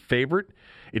 5.5-point favorite.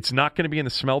 It's not going to be in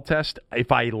the smell test.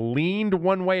 If I leaned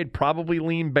one way, I'd probably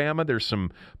lean Bama. There's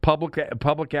some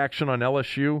public action on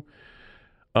LSU.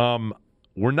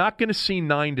 We're not going to see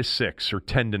 9-6 or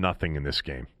 10-0 in this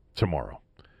game tomorrow.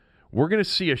 We're going to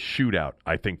see a shootout,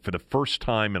 I think, for the first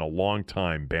time in a long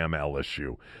time, Bama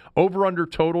LSU. Over-under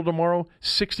total tomorrow,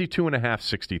 62.5,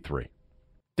 63.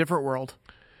 Different world.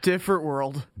 Different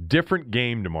world. Different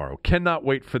game tomorrow. Cannot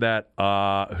wait for that.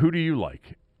 Who do you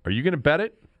like? Are you going to bet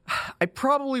it? I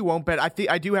probably won't bet.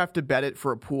 I do have to bet it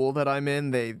for a pool that I'm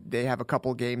in. They have a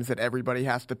couple games that everybody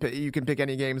has to pick. You can pick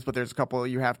any games, but there's a couple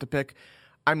you have to pick.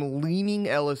 I'm leaning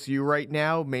LSU right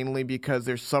now, mainly because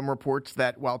there's some reports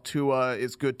that while Tua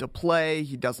is good to play,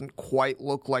 he doesn't quite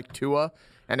look like Tua.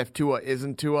 And if Tua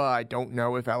isn't Tua, I don't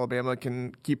know if Alabama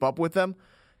can keep up with them.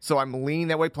 So I'm leaning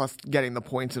that way, plus getting the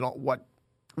points and all, what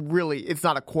really, it's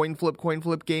not a coin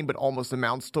flip game, but almost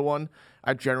amounts to one.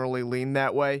 I generally lean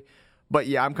that way. But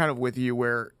yeah, I'm kind of with you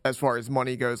where, as far as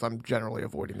money goes, I'm generally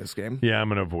avoiding this game. Yeah, I'm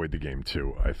going to avoid the game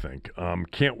too, I think.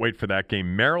 Can't wait for that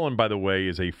game. Maryland, by the way,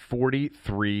 is a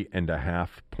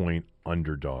 43.5-point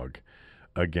underdog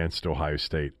against Ohio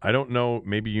State. I don't know,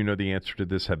 maybe you know the answer to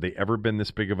this. Have they ever been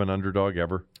this big of an underdog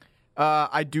ever?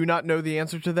 I do not know the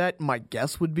answer to that. My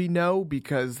guess would be no,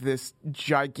 because this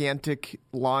gigantic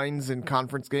lines in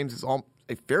conference games is a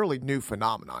fairly new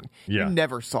phenomenon. Yeah. You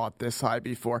never saw it this high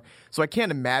before. So I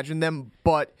can't imagine them,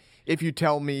 but if you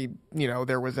tell me,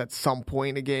 there was at some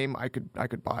point a game, I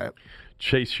could buy it.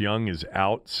 Chase Young is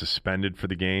out, suspended for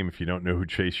the game. If you don't know who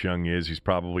Chase Young is, he's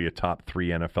probably a top 3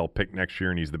 NFL pick next year,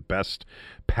 and he's the best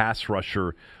pass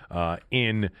rusher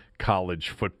in college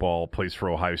football. Plays for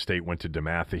Ohio State, went to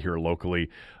DeMatha here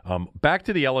locally. Back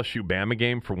to the LSU-Bama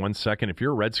game for 1 second. If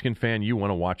you're a Redskin fan, you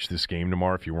want to watch this game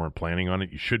tomorrow. If you weren't planning on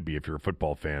it, you should be if you're a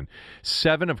football fan.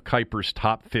 7 of Kuiper's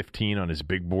top 15 on his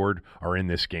big board are in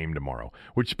this game tomorrow,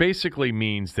 which basically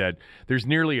means that there's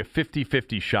nearly a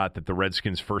 50-50 shot that the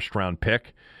Redskins' first-round pick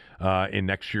in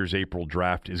next year's April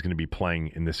draft is going to be playing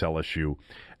in this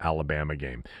LSU-Alabama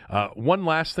game. One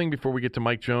last thing before we get to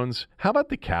Mike Jones. How about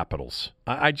the Capitals?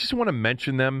 I just want to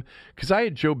mention them because I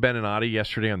had Joe Beninati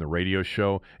yesterday on the radio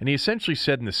show, and he essentially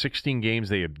said in the 16 games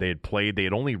they had played, they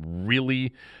had only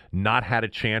really not had a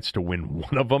chance to win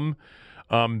one of them.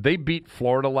 They beat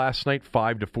Florida last night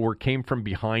 5-4, came from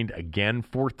behind again,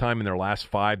 4th time in their last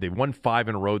 5. They've won 5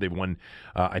 in a row. They've won,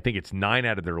 I think it's 9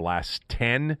 out of their last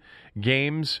 10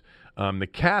 games. The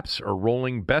Caps are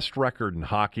rolling, best record in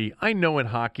hockey. I know in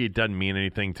hockey it doesn't mean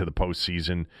anything to the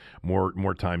postseason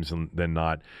more times than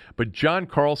not. But John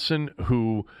Carlson,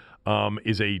 who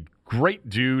is a great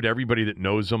dude. Everybody that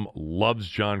knows him loves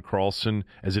John Carlson.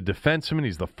 As a defenseman,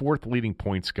 he's the 4th leading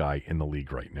points guy in the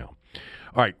league right now.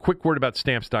 All right, quick word about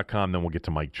Stamps.com, then we'll get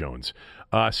to Mike Jones.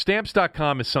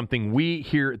 Stamps.com is something we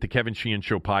here at the Kevin Sheehan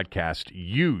Show podcast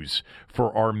use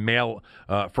for our mail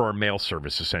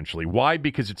service, essentially. Why?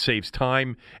 Because it saves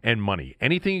time and money.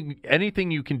 Anything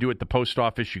you can do at the post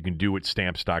office, you can do at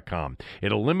Stamps.com.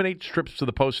 It eliminates trips to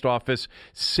the post office,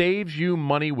 saves you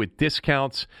money with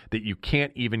discounts that you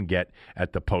can't even get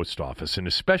at the post office. And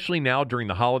especially now during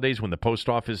the holidays when the post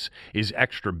office is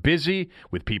extra busy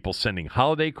with people sending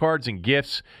holiday cards and gifts,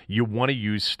 you want to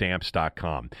use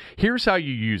Stamps.com. Here's how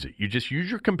you use it. You just use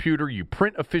your computer. You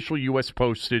print official U.S.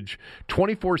 postage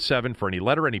 24/7 for any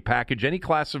letter, any package, any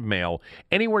class of mail,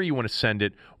 anywhere you want to send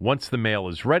it. Once the mail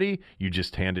is ready, you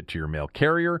just hand it to your mail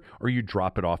carrier or you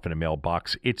drop it off in a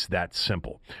mailbox. It's that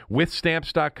simple. With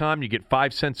Stamps.com, you get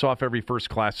 5 cents off every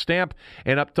first-class stamp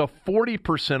and up to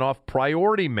 40% off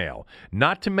priority mail.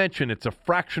 Not to mention, it's a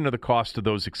fraction of the cost of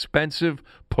those expensive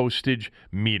postage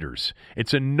meters.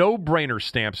 It's a no-brainer,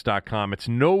 Stamps.com.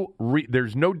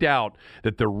 There's no doubt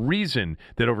that the reason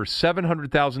that over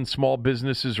 700,000 small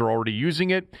businesses are already using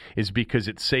it is because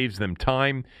it saves them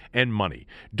time and money.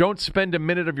 Don't spend a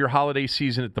minute of your holiday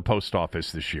season at the post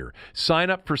office this year. Sign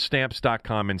up for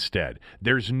Stamps.com instead.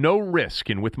 There's no risk,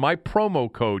 and with my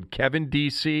promo code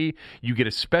KevinDC, you get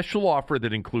a special offer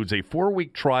that includes a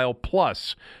 4-week trial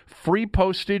plus free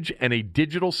postage and a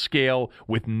digital scale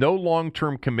with no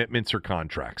long-term commitments or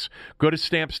contracts. Go to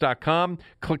Stamps.com,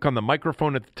 click on the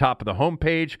microphone at the top of the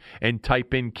homepage, and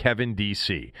type in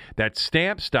KevinDC. That's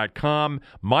Stamps.com,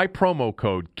 my promo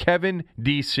code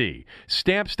KevinDC.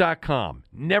 Stamps.com.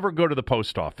 Never go to the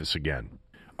post office again.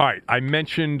 All right, I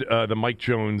mentioned the Mike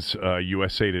Jones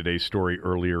USA Today story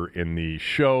earlier in the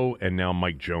show, and now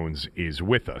Mike Jones is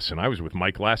with us. And I was with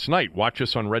Mike last night. Watch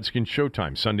us on Redskins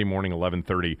Showtime, Sunday morning,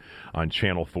 11:30 on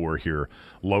Channel 4 here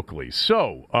locally.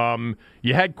 So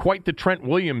you had quite the Trent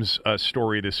Williams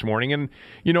story this morning. And,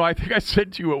 I think I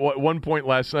said to you at one point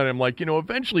last night, I'm like,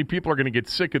 eventually people are going to get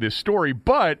sick of this story.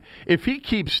 But if he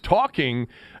keeps talking,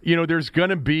 there's going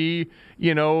to be,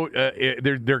 there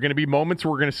are going to be moments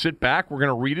where we're going to sit back, we're going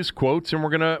to read his quotes, and we're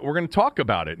going to talk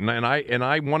about it. And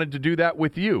I wanted to do that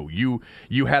with you.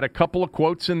 You had a couple of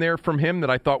quotes in there from him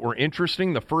that I thought were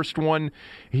interesting. The first one,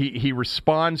 he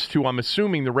responds to, I'm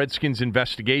assuming, the Redskins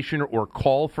investigation or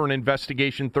call for an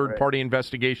investigation, third-party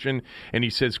investigation, and he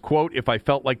says, quote, if I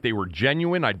felt like they were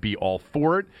genuine, I'd be all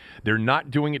for it. They're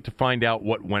not doing it to find out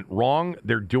what went wrong.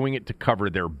 They're doing it to cover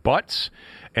their butts.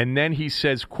 And then he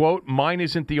says, quote, mine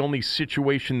isn't the only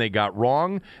situation they got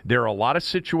wrong. There are a lot of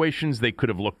situations they could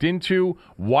have looked into.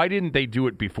 Why didn't they do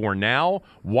it before now?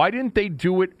 Why didn't they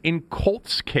do it in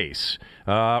Colt's case?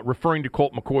 Referring to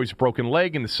Colt McCoy's broken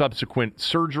leg and the subsequent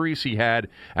surgeries he had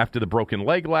after the broken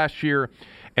leg last year.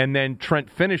 And then Trent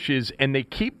finishes, and they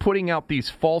keep putting out these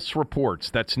false reports.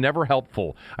 That's never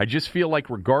helpful. I just feel like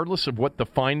regardless of what the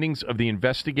findings of the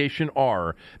investigation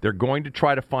are, they're going to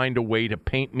try to find a way to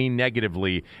paint me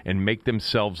negatively and make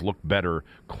themselves look better,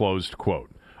 closed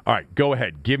quote. All right, go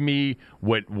ahead. Give me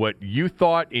what you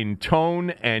thought in tone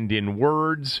and in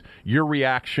words, your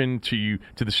reaction to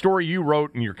the story you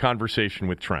wrote in your conversation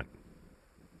with Trent.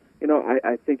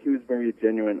 I think he was very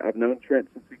genuine. I've known Trent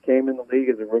since we came in the league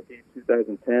as a rookie in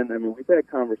 2010. I mean, we've had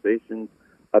conversations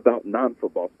about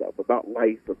non-football stuff, about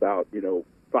life, about,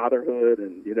 fatherhood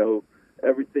and,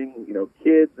 everything,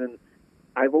 kids. And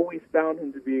I've always found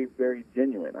him to be very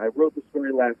genuine. I wrote the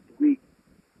story last week.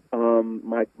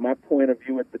 My point of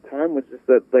view at the time was just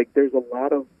that, like, there's a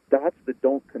lot of dots that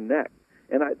don't connect.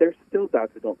 And there's still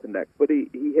dots that don't connect. But he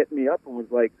hit me up and was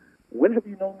like, when have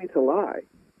you known me to lie?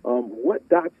 What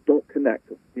dots don't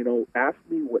connect? Ask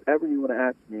me whatever you want to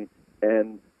ask me,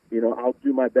 and, I'll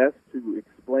do my best to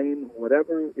explain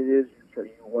whatever it is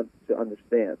you want to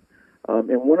understand.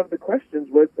 And one of the questions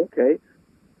was, okay,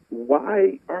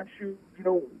 why aren't you,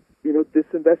 this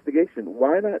investigation?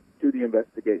 Why not do the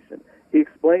investigation? He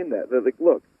explained that. They're like,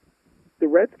 look, the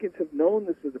Redskins have known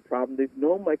this is a problem. They've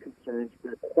known my concerns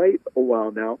for quite a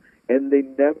while now, and they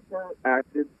never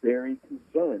acted very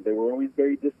concerned. They were always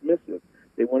very dismissive.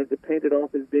 They wanted to paint it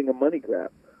off as being a money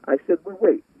grab. I said,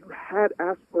 wait, you had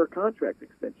asked for a contract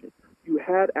extension. You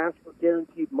had asked for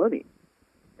guaranteed money.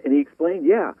 And he explained,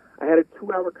 yeah, I had a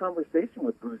 2-hour conversation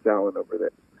with Bruce Allen over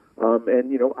this.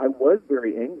 And, I was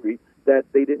very angry that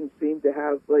they didn't seem to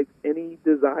have, any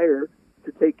desire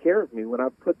to take care of me when I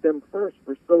put them first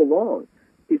for so long.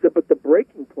 He said, but the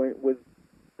breaking point was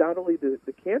not only the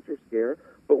cancer scare,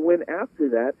 but when after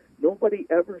that, nobody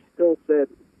ever still said,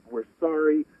 we're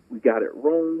sorry, we got it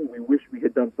wrong, we wish we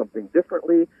had done something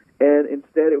differently. And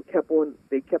instead,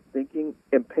 they kept thinking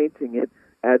and painting it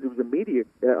as it was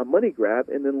a money grab,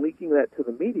 and then leaking that to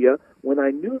the media when I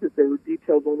knew that there were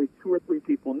details only 2 or 3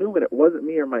 people knew, and it wasn't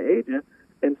me or my agent.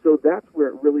 And so that's where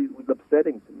it really was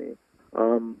upsetting to me.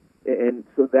 And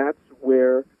so that's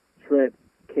where Trent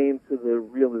came to the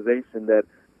realization that,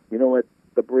 you know what,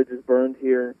 the bridge is burned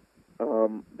here.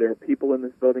 There are people in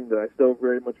this building that I still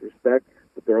very much respect,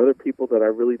 but there are other people that I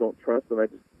really don't trust, and I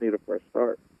just need a fresh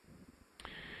start.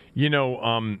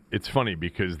 It's funny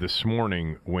because this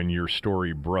morning when your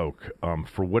story broke,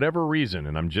 for whatever reason,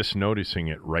 and I'm just noticing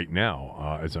it right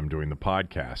now as I'm doing the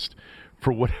podcast,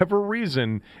 for whatever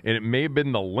reason, and it may have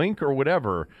been the link or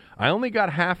whatever, I only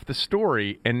got half the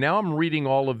story, and now I'm reading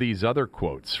all of these other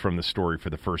quotes from the story for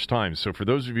the first time. So for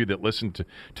those of you that listened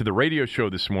to the radio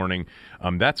show this morning,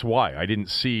 that's why I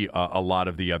didn't see a lot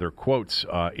of the other quotes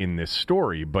in this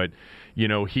story. But,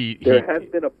 there has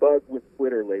been a bug with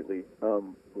Twitter lately.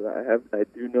 I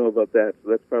do know about that, so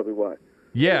that's probably why.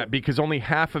 Yeah, because only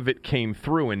half of it came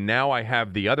through, and now I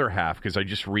have the other half because I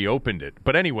just reopened it.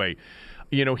 But anyway,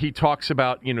 he talks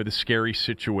about, the scary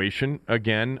situation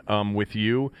again with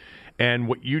you, and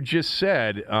what you just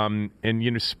said,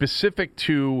 and specific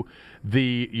to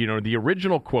the the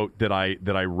original quote that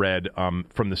I read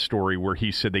from the story where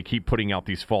he said they keep putting out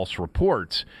these false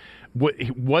reports.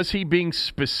 Was he being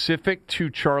specific to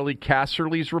Charlie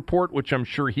Casserly's report, which I'm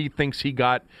sure he thinks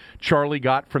Charlie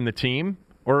got from the team,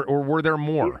 or were there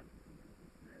more?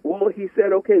 Well, he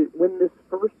said, okay, when this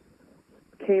first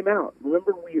came out,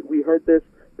 remember we heard this,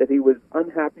 that he was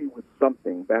unhappy with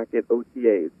something back at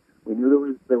OTAs. We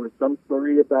knew there was some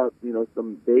story about,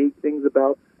 some vague things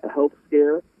about a health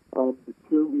scare,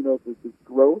 this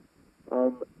growth.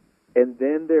 And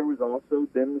then there was also,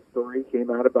 the story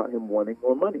came out about him wanting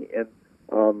more money. And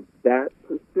that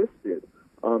persisted,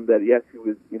 that yes, he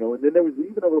was, and then there was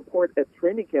even a report at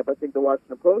training camp, I think the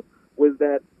Washington Post, was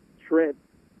that Trent,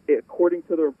 according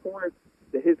to the report,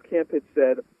 that his camp had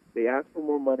said they asked for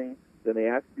more money, then they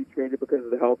asked to be traded because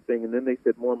of the health thing, and then they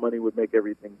said more money would make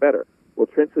everything better. Well,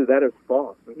 Trent says that is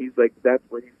false. And he's like, that's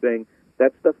where he's saying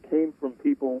that stuff came from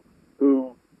people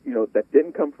who, that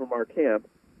didn't come from our camp,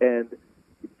 and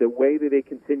the way that they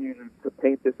continue to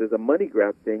paint this as a money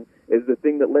grab thing is the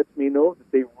thing that lets me know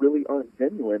that they really aren't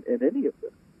genuine in any of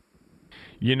this.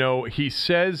 He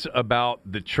says about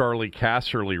the Charlie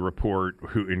Casserly report,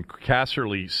 and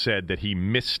Casserly said that he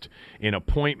missed an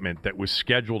appointment that was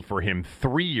scheduled for him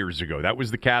 3 years ago. That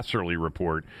was the Casserly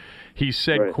report. He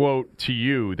said, right, quote, to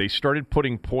you, they started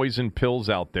putting poison pills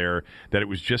out there, that it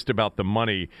was just about the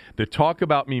money. The talk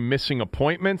about me missing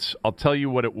appointments, I'll tell you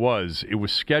what it was. It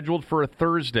was scheduled for a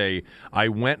Thursday. I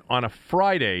went on a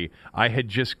Friday. I had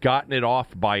just gotten it off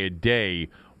by a day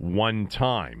one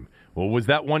time. Well, was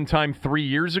that one time 3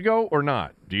 years ago or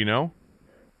not? Do you know?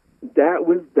 That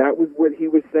was what he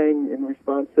was saying in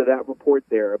response to that report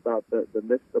there about the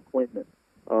missed appointment.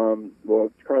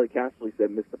 Charlie Casserly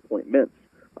said missed appointments.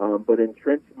 But in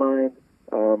Trent's mind,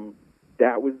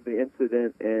 that was the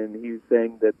incident, and he's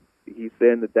saying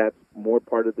that that's more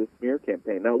part of the smear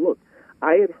campaign. Now, look,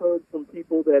 I had heard from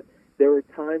people that there were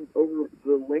times over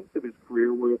the length of his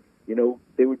career where,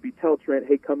 they would tell Trent,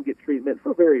 hey, come get treatment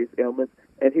for various ailments,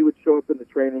 and he would show up in the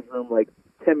training room like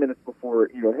 10 minutes before,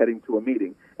 heading to a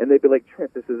meeting. And they'd be like,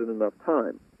 Trent, this isn't enough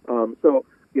time.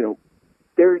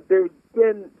 There's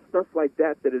been stuff like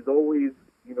that has always,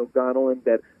 gone on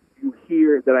that you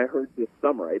hear, that I heard this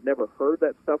summer. I'd never heard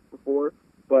that stuff before,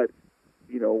 but,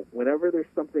 whenever there's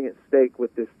something at stake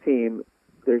with this team,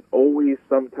 there's always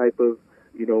some type of,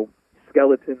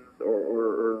 skeletons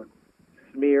or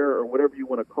smear or whatever you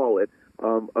want to call it,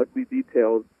 ugly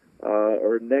details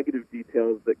or negative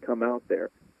details that come out there.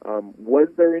 Was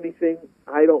there anything?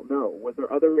 I don't know. Was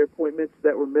there other appointments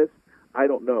that were missed? I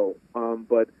don't know.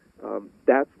 But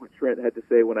that's what Trent had to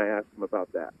say when I asked him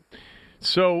about that.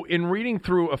 So in reading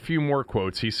through a few more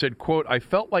quotes, he said, quote, "I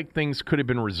felt like things could have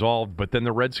been resolved, but then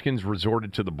the Redskins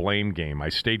resorted to the blame game. I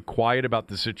stayed quiet about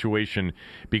the situation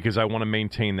because I want to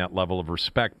maintain that level of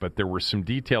respect, but there were some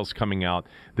details coming out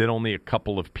that only a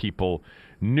couple of people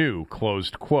knew,"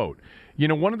 closed quote.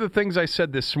 One of the things I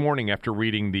said this morning after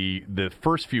reading the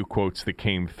first few quotes that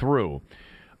came through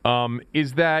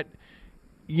is that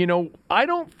I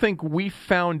don't think we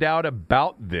found out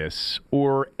about this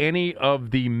or any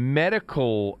of the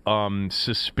medical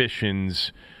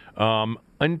suspicions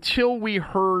until we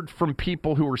heard from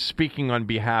people who were speaking on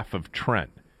behalf of Trent.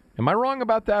 Am I wrong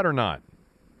about that or not?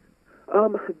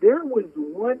 There was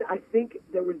one, I can't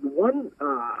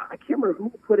remember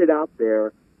who put it out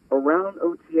there around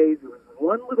OTAs. There was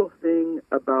one little thing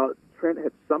about Trent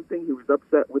had something, he was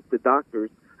upset with the doctors.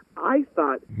 I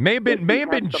thought may have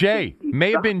been Jay. It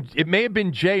may have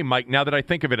been Jay, Mike. Now that I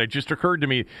think of it, it just occurred to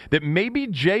me that maybe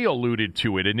Jay alluded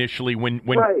to it initially when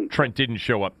right. Trent didn't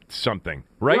show up. Something,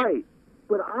 right? Right.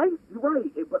 But I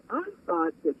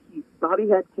thought that he thought he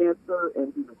had cancer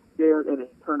and he was scared, and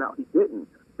it turned out he didn't.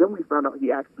 Then we found out he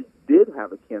actually did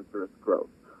have a cancerous growth,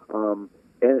 and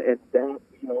that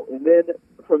and then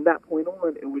from that point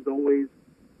on, it was always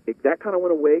that kind of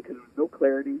went away because there was no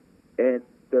clarity and.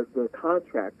 The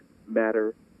contract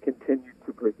matter continued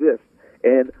to persist.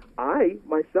 And I,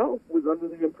 myself, was under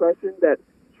the impression that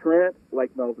Trent,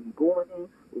 like Melvin Gordon,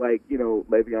 like,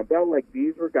 Le'Veon Bell, like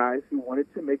these were guys who wanted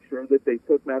to make sure that they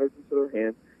took matters into their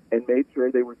hands and made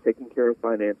sure they were taken care of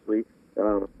financially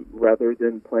rather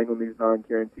than playing on these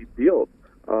non-guaranteed deals.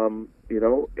 And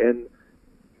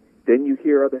then you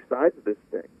hear other sides of this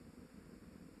thing.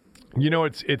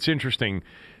 It's interesting.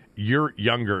 You're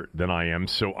younger than I am,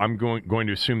 so I'm going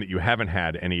to assume that you haven't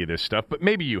had any of this stuff, but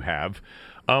maybe you have.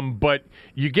 But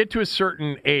you get to a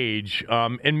certain age,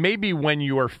 and maybe when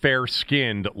you are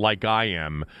fair-skinned like I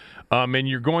am, and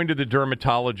you're going to the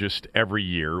dermatologist every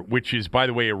year, which is, by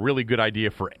the way, a really good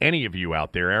idea for any of you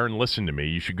out there. Aaron, listen to me.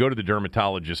 You should go to the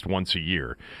dermatologist once a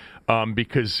year.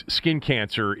 Because skin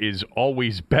cancer is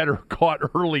always better caught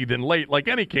early than late, like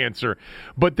any cancer.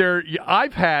 But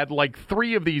I've had like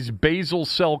 3 of these basal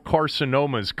cell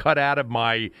carcinomas cut out of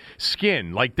my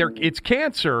skin. Like it's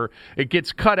cancer, it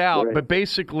gets cut out, right. But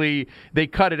basically they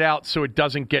cut it out so it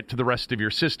doesn't get to the rest of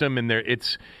your system. And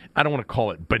I don't want to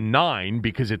call it benign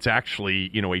because it's actually,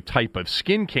 a type of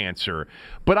skin cancer.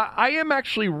 But I am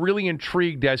actually really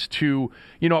intrigued as to,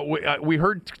 we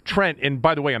heard Trent, and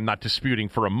by the way, I'm not disputing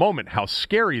for a moment how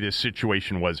scary this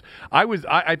situation was.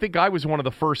 I think I was one of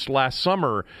the first last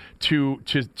summer to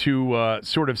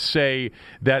sort of say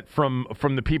that from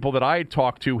the people that I had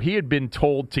talked to, he had been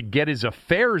told to get his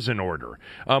affairs in order,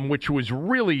 which was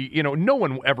really, no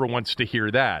one ever wants to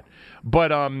hear that. But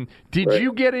did right.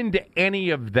 you get into any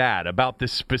of that about the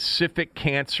specific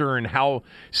cancer and how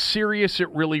serious it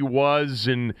really was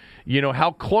and,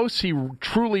 how close he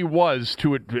truly was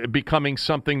to it becoming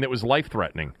something that was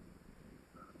life-threatening?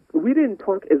 We didn't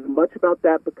talk as much about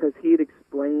that because he had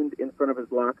explained in front of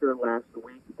his locker last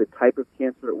week the type of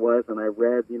cancer it was, and I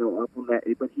read, up on that.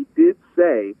 But he did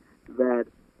say that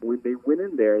when they went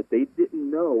in there, they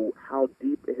didn't know how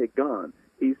deep it had gone.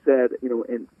 He said,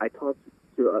 and I talked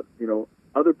to,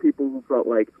 other people who felt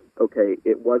like, okay,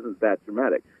 it wasn't that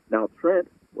dramatic. Now, Trent,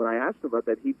 when I asked him about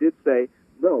that, he did say,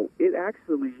 no, it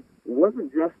actually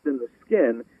wasn't just in the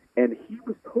skin, and he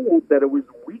was told that it was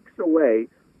weeks away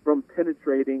from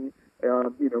penetrating,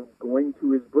 going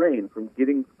to his brain, from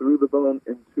getting through the bone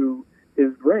into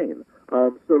his brain.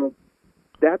 So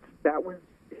that was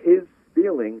his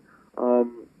feeling,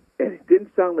 and it didn't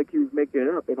sound like he was making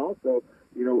it up. And also,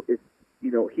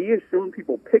 he has shown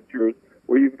people pictures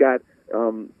where you've got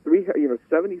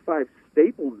 75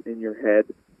 staples in your head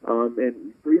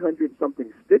and 300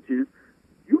 something stitches.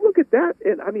 You look at that,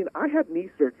 and I had knee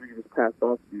surgery this past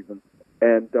off season.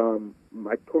 And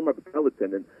I tore my patella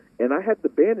tendon, and I had the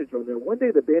bandage on there. One day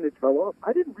the bandage fell off.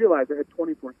 I didn't realize I had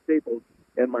 24 staples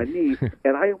in my knee,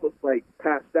 and I almost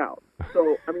passed out.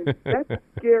 So that's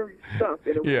scary stuff,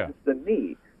 and it was just the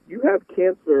knee. You have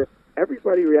cancer.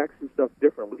 Everybody reacts to stuff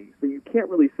differently, so you can't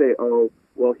really say, oh,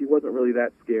 well, he wasn't really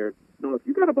that scared. No, if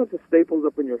you got a bunch of staples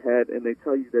up in your head, and they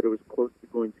tell you that it was close to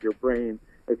going to your brain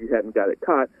if you hadn't got it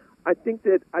caught, I think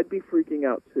that I'd be freaking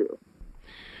out too.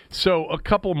 So a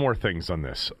couple more things on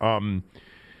this.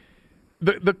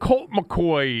 The Colt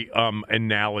McCoy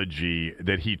analogy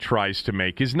that he tries to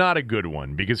make is not a good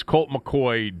one because Colt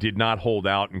McCoy did not hold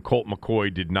out and Colt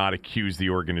McCoy did not accuse the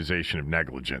organization of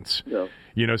negligence. No.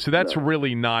 So that's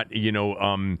really not,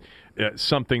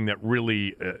 something that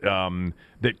really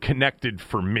that connected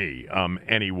for me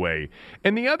anyway.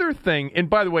 And the other thing, and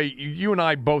by the way, you and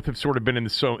I both have sort of been in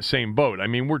the same boat. I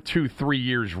mean, we're 2-3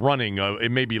 years running,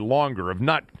 it may be longer, of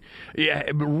not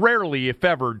rarely, if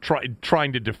ever,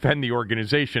 trying to defend the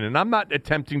organization. And I'm not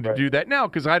attempting to do that now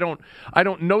because I don't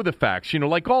know the facts.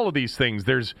 Like all of these things,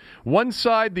 there's one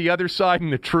side, the other side,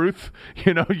 and the truth.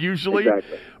 Usually.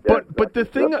 Exactly. But the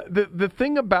thing the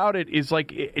thing about it is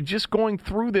just going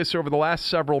through this over the last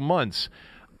several months,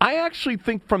 I actually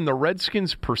think from the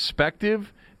Redskins'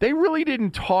 perspective, they really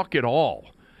didn't talk at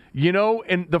all.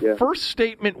 And the first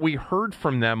statement we heard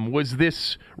from them was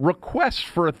this request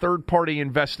for a third-party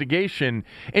investigation,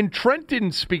 and Trent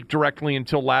didn't speak directly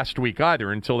until last week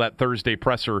either, until that Thursday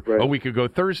presser a week ago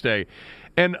Thursday.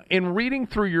 And in reading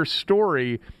through your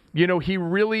story, he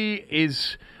really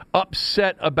is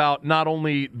upset about not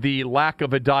only the lack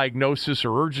of a diagnosis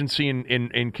or urgency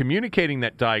in communicating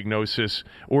that diagnosis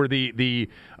or the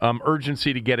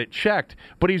urgency to get it checked,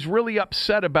 but he's really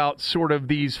upset about sort of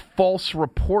these false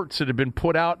reports that have been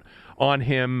put out on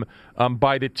him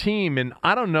by the team. And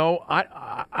I don't know,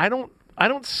 I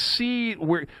don't see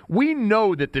where we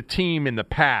know that the team in the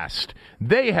past,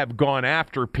 they have gone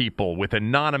after people with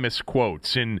anonymous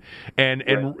quotes and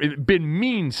been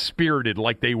mean-spirited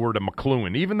like they were to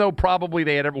McLuhan, even though probably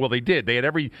they had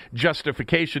every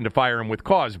justification to fire him with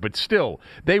cause, but still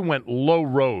they went low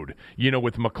road,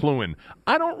 with McLuhan.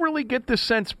 I don't really get the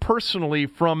sense personally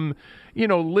from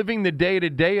living the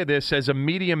day-to-day of this as a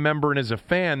media member and as a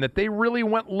fan that they really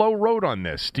went low road on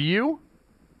this. Do you?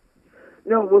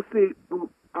 No, well, see,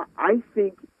 I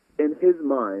think in his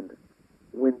mind,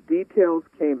 when details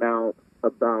came out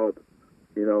about,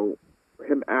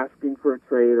 him asking for a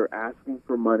trade or asking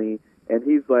for money, and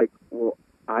he's like, well,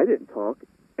 I didn't talk,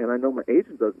 and I know my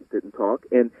agent didn't talk,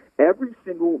 and every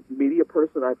single media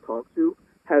person I've talked to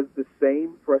has the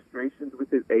same frustrations with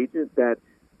his agent that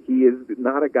he is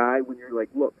not a guy when you're like,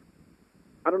 look,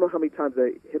 I don't know how many times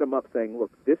I hit him up saying,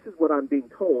 look, this is what I'm being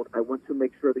told. I want to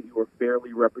make sure that you are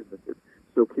fairly represented.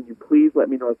 So can you please let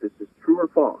me know if this is true or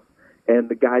false? And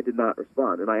the guy did not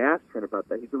respond. And I asked Trent about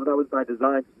that. He said, well, that was by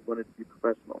design because he wanted to be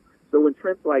professional. So when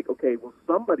Trent's like, okay, well,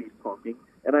 somebody's talking,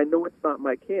 and I know it's not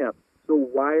my camp, so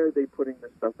why are they putting this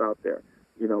stuff out there?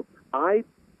 I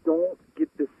don't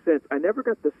get the sense. I never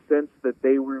got the sense that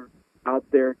they were out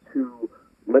there to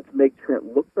let's make Trent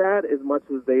look bad as much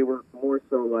as they were more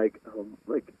so like,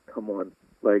 come on,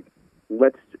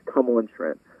 let's come on,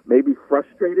 Trent. Maybe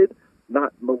frustrated,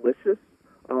 not malicious,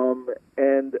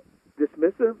 and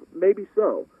dismissive, maybe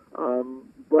so.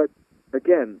 But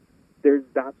again, there's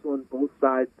dots on both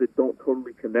sides that don't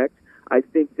totally connect. I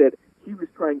think that he was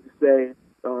trying to say,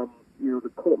 the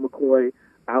Colt McCoy,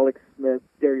 Alex Smith,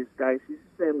 Darius Geis, he's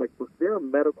saying look, there are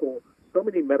so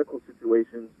many medical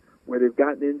situations where they've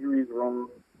gotten injuries wrong,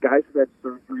 guys have had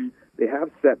surgery, they have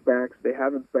setbacks, they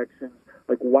have infections.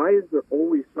 Why is there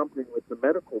always something with the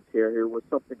medical care here where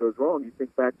something goes wrong? You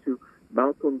think back to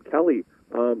Malcolm Kelly,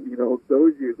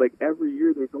 those years. Every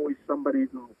year there's always somebody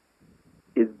who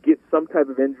gets some type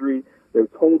of injury. They're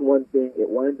told one thing, it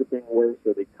winds up being worse,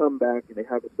 so they come back and they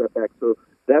have a setback. So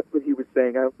that's what he was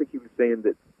saying. I don't think he was saying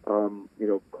that,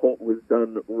 Colt was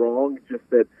done wrong, just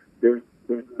that there's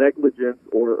negligence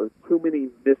or too many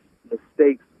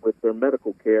mistakes with their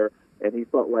medical care, and he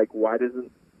felt why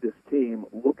doesn't this team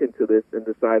look into this and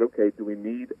decide, okay, do we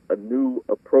need a new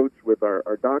approach with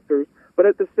our doctors? But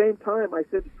at the same time, I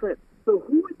said to Trent, so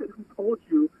who is it who told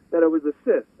you that it was a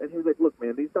cyst? And he was like, look,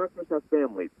 man, these doctors have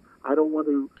families. I don't want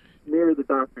to mirror the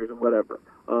doctors and whatever.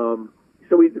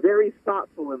 So he's very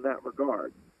thoughtful in that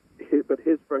regard. But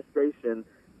his frustration,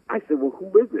 I said, well, who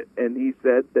is it? And he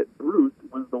said that Bruce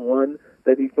was the one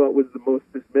that he thought was the most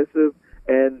dismissive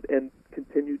and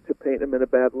continued to paint him in a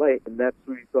bad light. And that's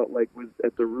who he felt was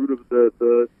at the root of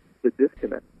the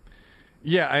disconnect.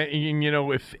 Yeah,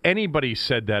 if anybody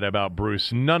said that about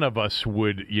Bruce, none of us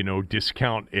would,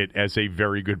 discount it as a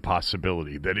very good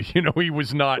possibility that, he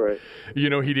was not, right. He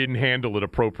didn't handle it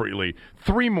appropriately.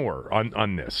 Three more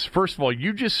on this. First of all,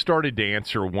 you just started to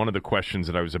answer one of the questions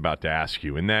that I was about to ask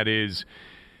you, and that is,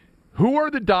 Who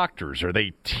are the doctors? Are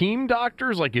they team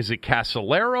doctors? Like, is it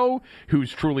Casolaro,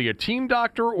 who's truly a team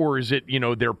doctor, or is it,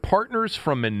 their partners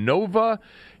from Innova?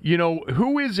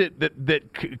 Who is it that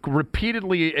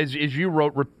repeatedly, as you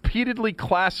wrote, repeatedly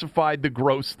classified the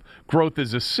growth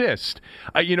as a cyst?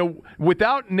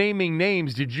 Without naming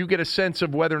names, did you get a sense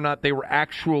of whether or not they were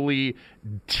actually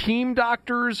team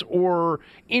doctors or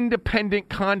independent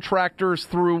contractors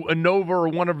through Innova or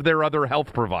one of their other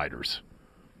health providers?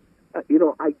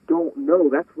 I don't know.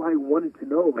 That's why I wanted to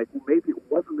know. Like, maybe it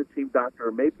wasn't the team doctor,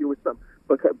 or maybe it was some.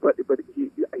 But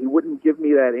he wouldn't give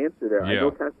me that answer there. Yeah. I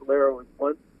know Casolaro was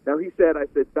one. Now I said,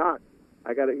 Doc,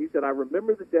 he said, I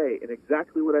remember the day and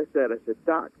exactly what I said. I said,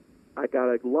 Doc, I got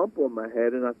a lump on my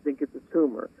head and I think it's a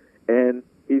tumor. And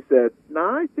he said,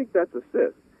 nah, I think that's a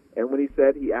cyst. And when he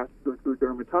said, he asked to go to a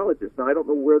dermatologist. Now I don't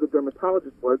know where the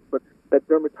dermatologist was, but that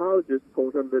dermatologist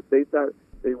told him that they thought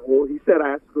he said,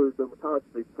 I asked to go to the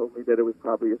dermatologist. They told me that it was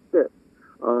probably a cyst.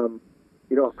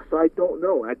 So I don't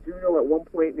know. I do know at one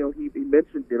point, he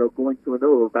mentioned, going to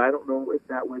Innova, but I don't know if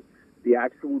that was the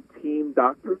actual team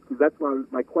doctors, because that's why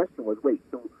my question was, wait,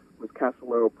 so was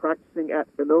Casolaro practicing at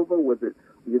Innova? Was it,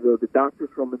 the doctors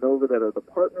from Innova that are the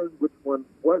partners? Which one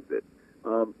was it?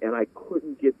 And I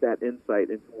couldn't get that insight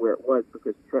into where it was,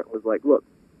 because Trent was like, look,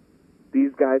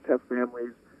 these guys have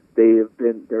families.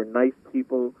 They're nice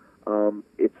people.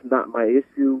 It's not my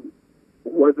issue.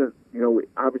 It wasn't,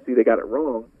 obviously they got it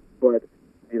wrong, but,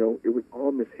 it was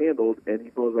all mishandled, and he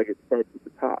feels like it starts at the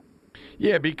top.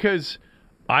 Yeah, because,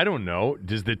 I don't know,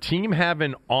 does the team have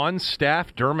an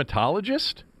on-staff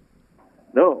dermatologist?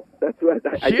 No, that's what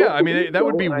that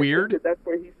would be weird. That's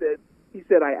where he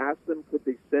said, I asked them, could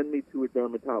they send me to a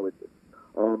dermatologist?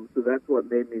 So that's what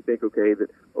made me think, okay,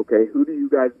 who do you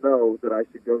guys know that I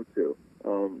should go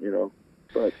to?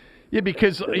 But yeah,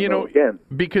 because again,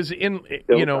 because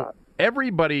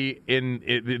everybody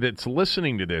that's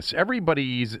listening to this,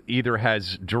 everybody either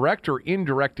has direct or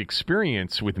indirect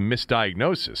experience with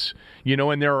misdiagnosis.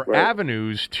 And there are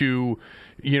avenues to,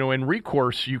 and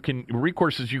recourses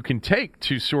you can take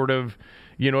to sort of,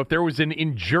 if there was an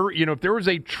injury, if there was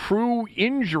a true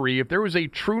injury, if there was a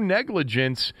true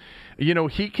negligence,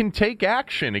 he can take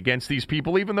action against these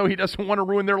people, even though he doesn't want to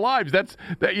ruin their lives. That's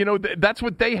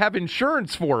what they have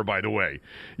insurance for, by the way.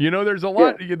 There's a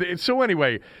lot. Yeah. So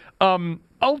anyway,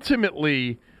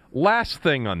 ultimately, last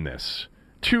thing on this,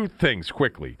 two things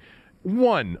quickly.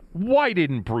 One, why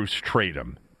didn't Bruce trade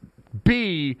him?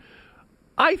 B,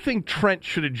 I think Trent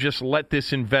should have just let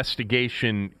this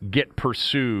investigation get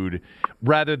pursued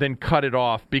rather than cut it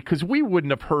off, because we wouldn't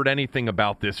have heard anything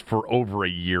about this for over a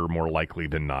year, more likely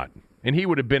than not. And he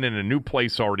would have been in a new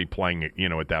place already playing it,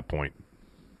 at that point.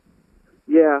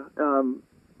 Yeah.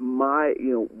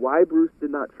 Why Bruce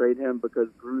did not trade him, because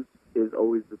Bruce is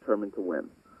always determined to win.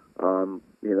 And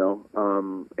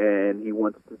he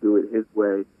wants to do it his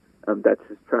way. That's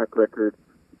his track record.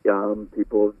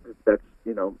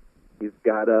 He's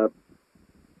got a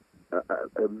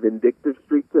vindictive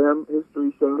streak to him,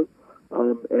 history shows.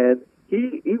 And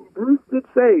Bruce did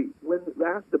say, when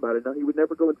asked about it, now he would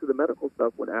never go into the medical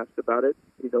stuff when asked about it.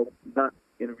 Not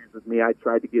interviews with me. I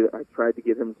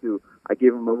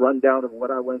gave him a rundown of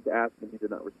what I wanted to ask, and he did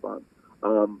not respond.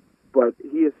 But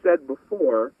he has said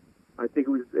before, I think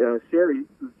it was Sherry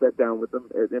who sat down with him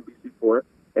at NBC4,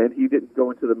 and he didn't go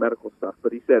into the medical stuff.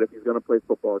 But he said if he's going to play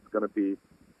football, it's going to be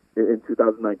in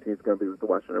 2019. It's going to be with the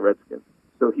Washington Redskins.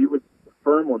 So he was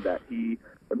firm on that. And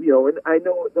I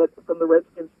know that from the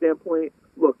Redskins standpoint,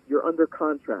 look, you're under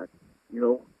contract.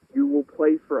 You will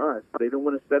play for us. They don't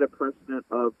want to set a precedent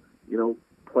of,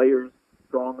 players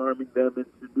strong-arming them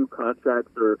into new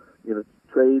contracts or,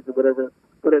 trades or whatever.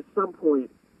 But at some point,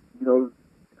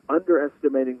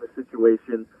 underestimating the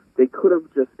situation, they could have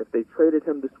just, if they traded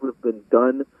him, this would have been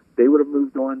done. They would have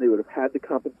moved on. They would have had the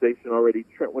compensation already.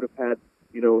 Trent would have had,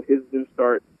 his new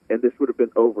start, and this would have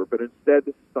been over. But instead,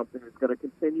 this is something that's going to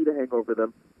continue to hang over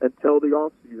them until the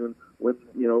offseason when,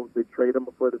 they trade him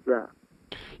before the draft.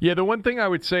 Yeah, the one thing I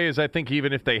would say is I think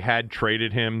even if they had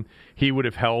traded him, he would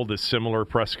have held a similar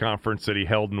press conference that he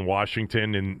held in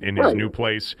Washington in his new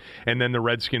place, and then the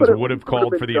Redskins would have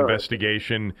called for the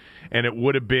investigation, and it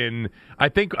would have been – I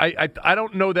think I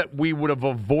don't know that we would have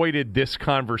avoided this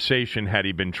conversation had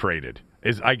he been traded.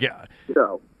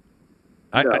 No.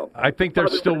 I think there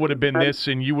still would have been this,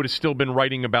 and you would have still been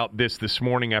writing about this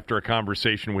morning after a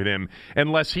conversation with him,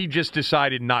 unless he just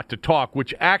decided not to talk,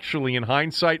 which actually, in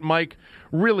hindsight, Mike,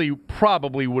 really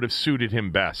probably would have suited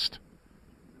him best.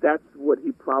 That's what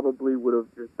he probably would have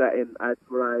just said, and that's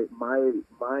what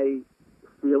my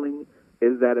feeling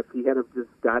is that if he had have just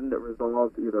gotten it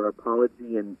resolved, either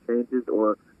apology and changes,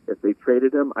 or if they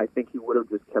traded him, I think he would have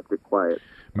just kept it quiet.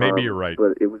 Maybe you're right.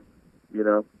 But it was,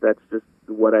 that's just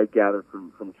what I gathered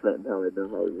from Trent and how I know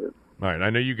how he is. All right,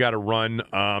 I know you got to run.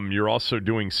 You're also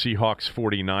doing Seahawks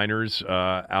 49ers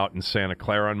out in Santa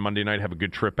Clara on Monday night. Have a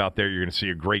good trip out there. You're going to see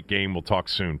a great game. We'll talk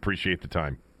soon. Appreciate the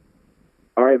time.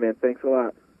 All right, man. Thanks a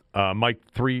lot. Mike,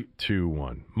 3, 2,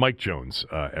 1. Mike Jones,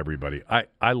 everybody.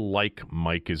 I like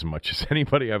Mike as much as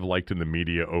anybody I've liked in the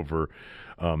media over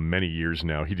many years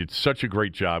now. He did such a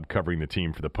great job covering the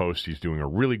team for the Post. He's doing a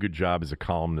really good job as a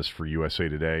columnist for USA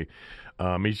Today.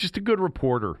 He's just a good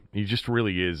reporter. He just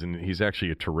really is, and he's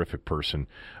actually a terrific person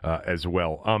as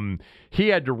well. He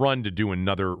had to run to do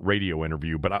another radio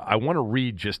interview, but I want to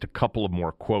read just a couple of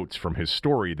more quotes from his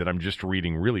story that I'm just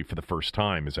reading really for the first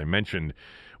time. As I mentioned,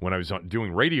 when I was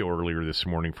doing radio earlier this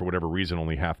morning, for whatever reason,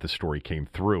 only half the story came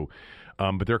through.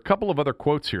 But there are a couple of other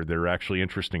quotes here that are actually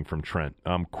interesting from Trent.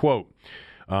 Quote,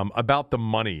 about the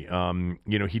money,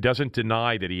 he doesn't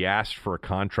deny that he asked for a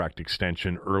contract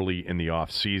extension early in the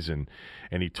offseason.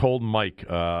 And he told Mike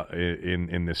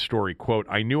in this story, quote,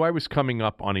 I knew I was coming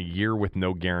up on a year with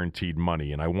no guaranteed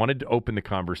money, and I wanted to open the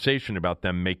conversation about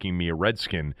them making me a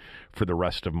Redskin for the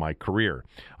rest of my career.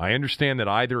 I understand that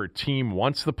either a team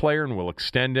wants the player and will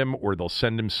extend him, or they'll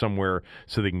send him somewhere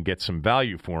so they can get some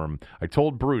value for him. I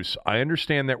told Bruce, I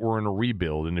understand that we're in a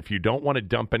rebuild, and if you don't want to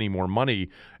dump any more money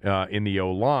in the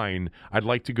O-line, I'd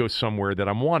like to go somewhere that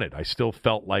I'm wanted. I still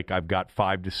felt like I've got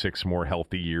 5 to 6 more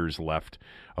healthy years left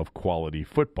of quality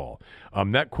football.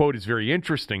 That quote is very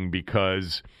interesting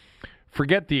because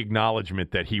forget the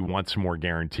acknowledgement that he wants more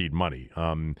guaranteed money.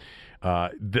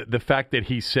 The fact that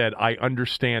he said, I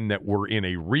understand that we're in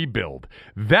a rebuild,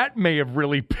 that may have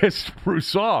really pissed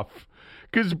Bruce off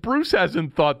because Bruce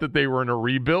hasn't thought that they were in a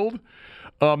rebuild.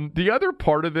 The other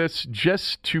part of this,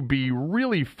 just to be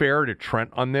really fair to Trent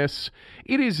on this,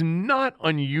 it is not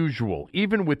unusual,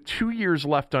 even with 2 years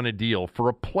left on a deal, for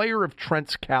a player of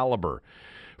Trent's caliber,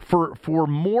 for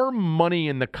more money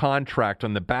in the contract,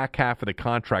 on the back half of the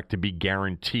contract, to be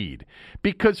guaranteed.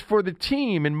 Because for the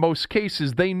team, in most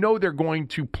cases, they know they're going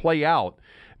to play out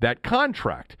that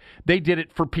contract. They did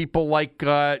it for people like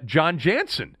John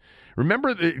Jansen.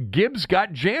 Remember, Gibbs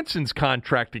got Jansen's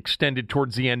contract extended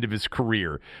towards the end of his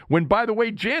career, when, by the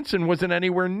way, Jansen wasn't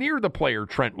anywhere near the player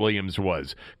Trent Williams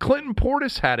was. Clinton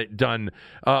Portis had it done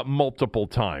multiple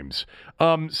times.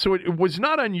 So it was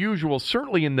not unusual,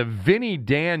 certainly in the Vinny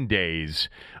Dan days,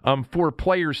 for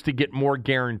players to get more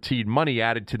guaranteed money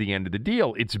added to the end of the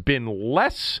deal. It's been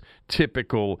less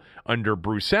typical under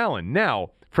Bruce Allen. Now,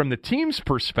 from the team's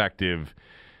perspective,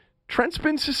 Trent's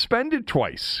been suspended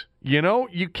twice.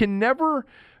 You can never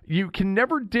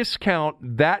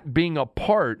discount that being a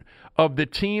part of the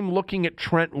team looking at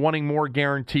Trent wanting more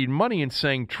guaranteed money and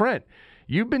saying, Trent,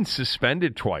 you've been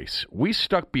suspended twice. We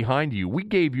stuck behind you. We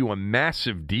gave you a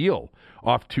massive deal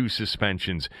off 2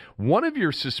 suspensions. One of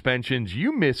your suspensions,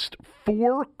 you missed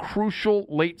 4 crucial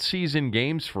late season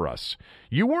games for us.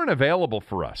 You weren't available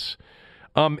for us.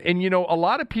 And a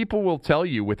lot of people will tell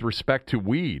you with respect to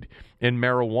weed and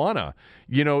marijuana,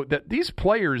 that these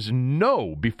players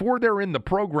know before they're in the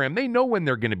program, they know when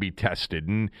they're going to be tested.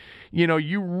 And,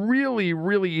 you really,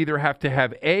 really either have to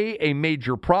have a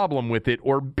major problem with it,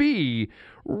 or B,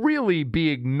 really be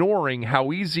ignoring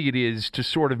how easy it is to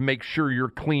sort of make sure you're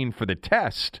clean for the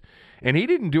test. And he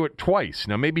didn't do it twice.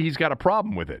 Now, maybe he's got a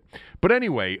problem with it. But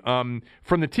anyway,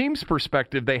 from the team's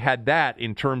perspective, they had that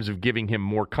in terms of giving him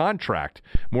more contract,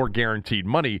 more guaranteed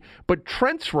money. But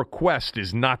Trent's request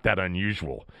is not that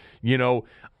unusual. He's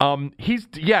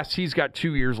got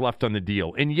 2 years left on the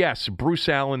deal. And yes, Bruce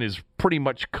Allen is pretty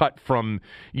much cut from,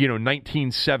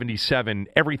 1977,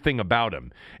 everything about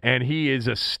him. And he is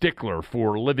a stickler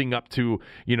for living up to,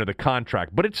 the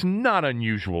contract. But it's not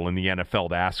unusual in the NFL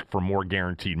to ask for more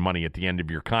guaranteed money at the end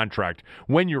of your contract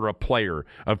when you're a player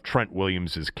of Trent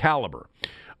Williams' caliber.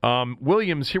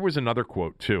 Williams, here was another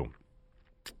quote, too.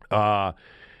 So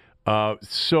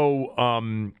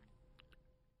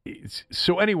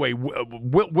anyway,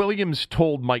 Williams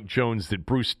told Mike Jones that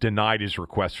Bruce denied his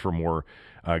request for more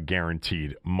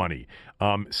guaranteed money.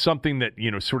 Something that,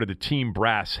 sort of the team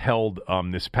brass held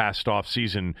this past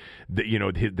offseason,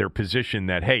 their position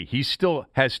that, hey, he still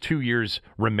has 2 years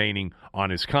remaining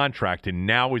on his contract, and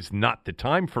now is not the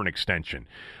time for an extension.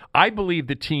 I believe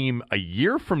the team a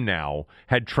year from now,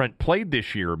 had Trent played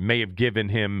this year, may have given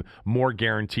him more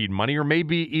guaranteed money, or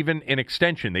maybe even an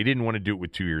extension. They didn't want to do it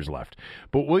with 2 years left.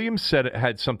 But Williams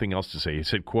had something else to say. He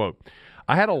said, quote,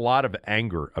 I had a lot of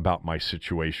anger about my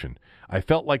situation. I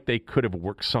felt like they could have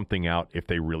worked something out if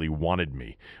they really wanted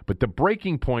me. But the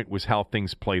breaking point was how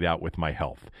things played out with my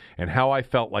health and how I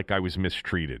felt like I was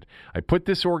mistreated. I put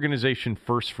this organization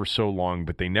first for so long,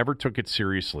 but they never took it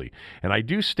seriously. And I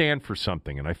do stand for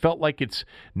something, and I felt like it's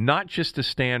not just a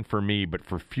stand for me, but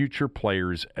for future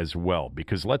players as well.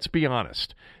 Because let's be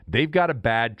honest, they've got a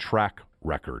bad track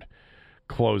record.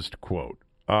 Closed quote.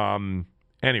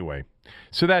 Anyway,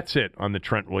 so that's it on the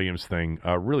Trent Williams thing.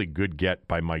 A really good get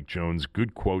by Mike Jones.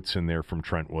 Good quotes in there from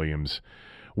Trent Williams.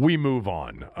 We move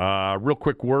on. Real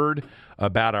quick word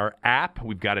about our app.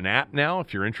 We've got an app now.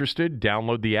 If you're interested,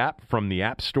 download the app from the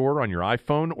App Store on your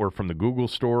iPhone or from the Google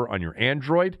Store on your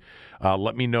Android.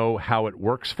 Let me know how it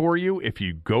works for you. If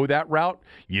you go that route,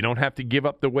 you don't have to give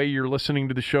up the way you're listening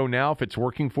to the show now if it's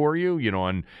working for you,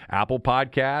 on Apple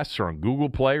Podcasts or on Google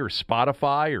Play or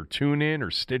Spotify or TuneIn or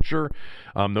Stitcher.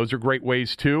 Those are great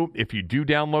ways, too. If you do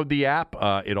download the app,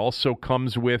 it also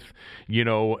comes with,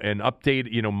 an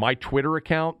update, my Twitter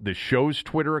account, the show's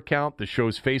Twitter account, the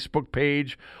show's Facebook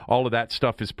page. All of that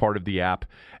stuff is part of the app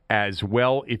as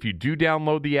well. If you do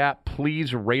download the app,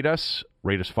 please rate us.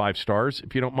 Rate us 5 stars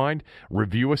if you don't mind.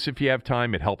 Review us if you have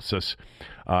time. It helps us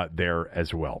there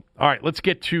as well. All right, let's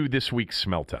get to this week's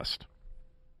smell test.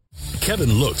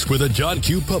 Kevin looks where the John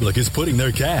Q. public is putting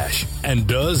their cash and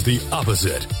does the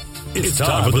opposite. It's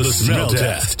time for the smell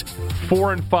test.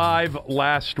 4-5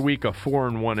 last week, a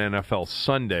 4-1 NFL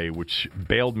Sunday, which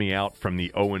bailed me out from the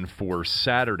 0-4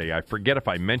 Saturday. I forget if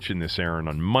I mentioned this, Aaron,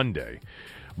 on Monday.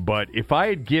 But if I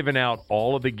had given out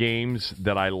all of the games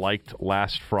that I liked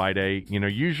last Friday,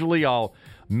 usually I'll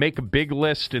make a big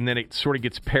list and then it sort of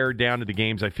gets pared down to the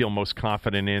games I feel most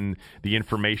confident in. The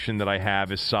information that I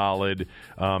have is solid.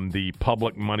 The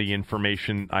public money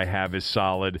information I have is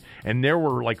solid. And there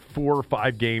were like 4 or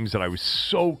 5 games that I was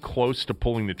so close to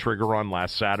pulling the trigger on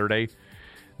last Saturday.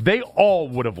 They all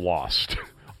would have lost.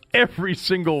 Every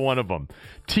single one of them.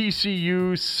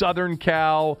 TCU, Southern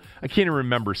Cal, I can't even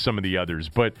remember some of the others,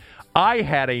 but I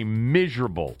had a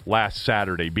miserable last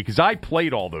Saturday because I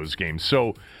played all those games.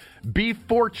 So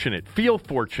feel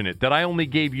fortunate that I only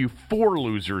gave you 4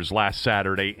 losers last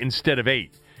Saturday instead of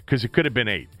 8, because it could have been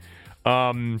 8. There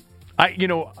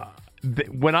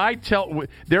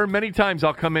are many times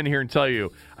I'll come in here and tell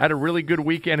you I had a really good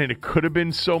weekend and it could have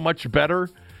been so much better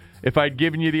if I'd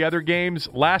given you the other games.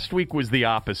 Last week was the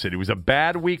opposite. It was a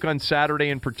bad week on Saturday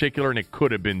in particular, and it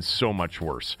could have been so much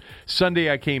worse.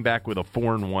 Sunday, I came back with a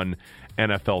 4-1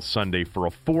 NFL Sunday. For a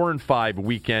 4-5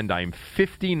 weekend, I'm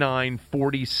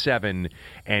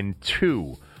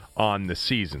 59-47-2 on the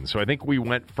season. So I think we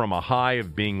went from a high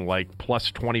of being like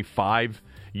plus 25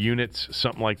 units,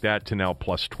 something like that, to now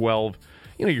plus 12.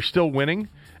 You're still winning.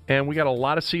 And we got a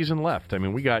lot of season left. I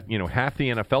mean, we got, half the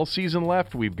NFL season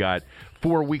left. We've got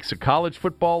 4 weeks of college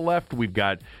football left. We've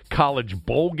got college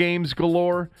bowl games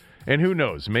galore. And who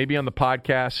knows, maybe on the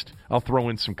podcast, I'll throw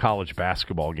in some college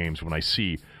basketball games when I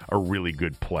see a really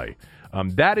good play.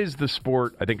 That is the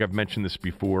sport, I think I've mentioned this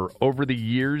before, over the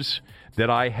years that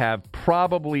I have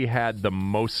probably had the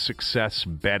most success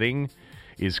betting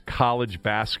is college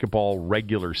basketball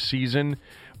regular season.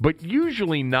 But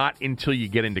usually not until you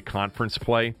get into conference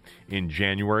play in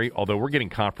January, although we're getting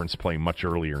conference play much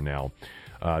earlier now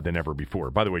than ever before.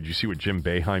 By the way, did you see what Jim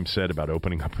Boeheim said about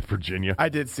opening up with Virginia? I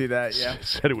did see that, yeah.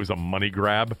 Said it was a money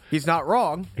grab. He's not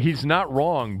wrong. He's not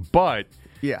wrong, but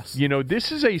yes,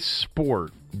 this is a sport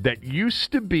that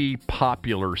used to be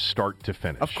popular start to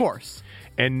finish. Of course.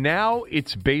 And now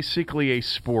it's basically a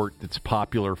sport that's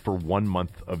popular for 1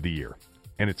 month of the year.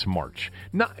 And it's March.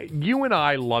 Now, you and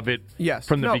I love it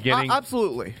from the beginning.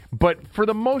 Absolutely. But for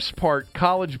the most part,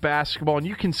 college basketball, and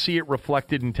you can see it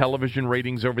reflected in television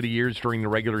ratings over the years during the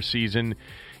regular season,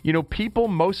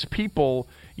 most people,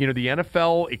 the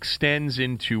NFL extends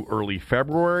into early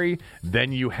February.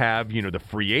 Then you have, the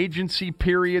free agency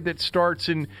period that starts,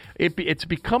 and it's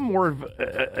become more of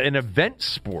an event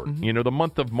sport, the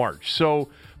month of March. So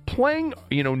playing,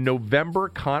 November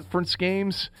conference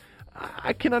games,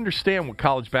 I can understand what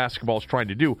college basketball is trying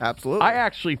to do. Absolutely. I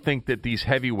actually think that these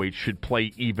heavyweights should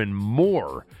play even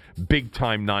more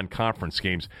big-time non-conference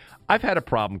games. I've had a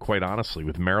problem, quite honestly,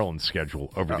 with Maryland's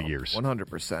schedule over the years.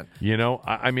 100%.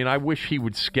 I wish he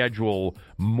would schedule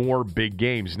more big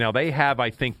games. Now, they have, I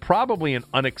think, probably an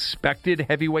unexpected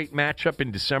heavyweight matchup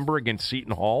in December against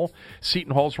Seton Hall.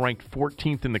 Seton Hall's ranked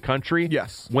 14th in the country.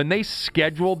 Yes. When they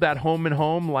scheduled that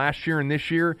home-and-home last year and this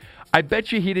year, I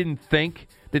bet you he didn't think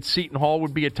that Seton Hall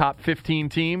would be a top 15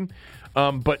 team.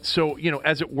 But so,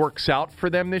 as it works out for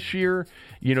them this year,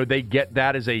 they get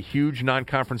that as a huge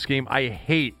non-conference game. I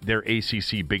hate their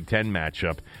ACC Big Ten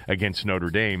matchup against Notre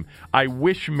Dame. I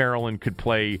wish Maryland could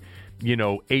play,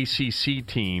 ACC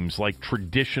teams, like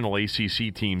traditional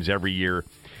ACC teams every year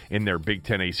in their Big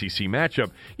Ten ACC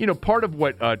matchup. Part of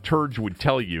what Turge would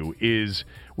tell you is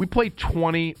we play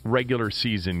 20 regular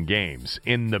season games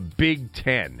in the Big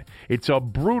Ten. It's a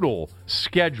brutal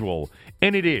schedule,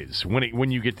 and it is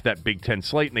when you get to that Big Ten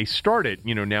slate. And they start it,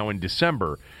 now in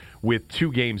December with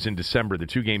 2 games in December. The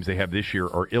 2 games they have this year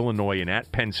are Illinois and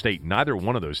at Penn State. Neither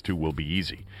one of those two will be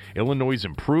easy. Illinois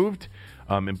improved.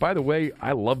 And by the way,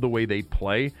 I love the way they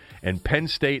play. And Penn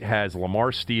State has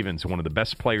Lamar Stevens, one of the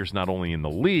best players not only in the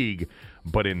league,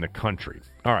 but in the country.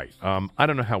 All right, I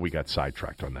don't know how we got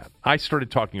sidetracked on that. I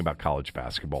started talking about college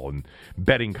basketball and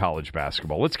betting college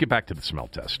basketball. Let's get back to the smell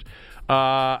test.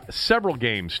 Several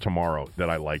games tomorrow that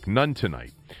I like, none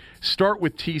tonight. Start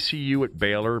with TCU at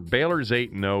Baylor. Baylor's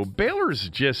 8-0. Baylor's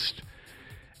just...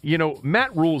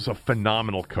 Matt Rule's a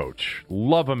phenomenal coach.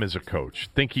 Love him as a coach.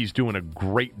 Think he's doing a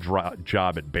great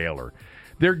job at Baylor.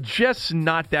 They're just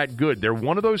not that good. They're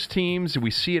one of those teams, we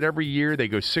see it every year. They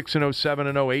go 6-0,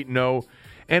 7-0, 8-0,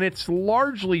 and it's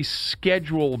largely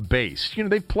schedule-based.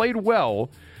 They've played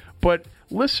well, but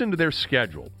listen to their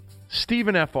schedule.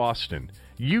 Stephen F. Austin,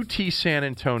 UT San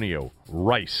Antonio,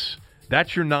 Rice.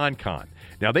 That's your non-con.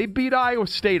 Now, they beat Iowa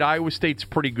State. Iowa State's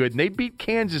pretty good. And they beat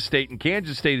Kansas State, and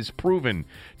Kansas State has proven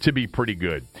to be pretty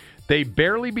good. They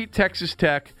barely beat Texas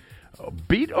Tech,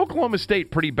 beat Oklahoma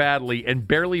State pretty badly, and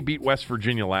barely beat West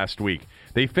Virginia last week.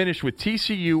 They finished with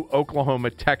TCU, Oklahoma,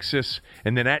 Texas,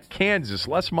 and then at Kansas.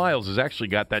 Les Miles has actually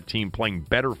got that team playing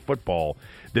better football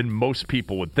than most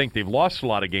people would think. They've lost a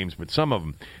lot of games, but some of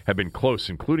them have been close,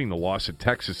 including the loss at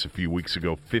Texas a few weeks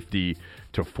ago,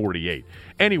 50-48.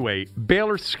 Anyway,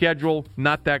 Baylor's schedule,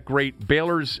 not that great.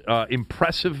 Baylor's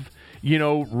impressive,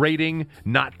 rating,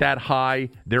 not that high.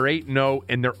 They're 8-0,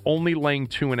 and they're only laying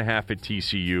 2.5 at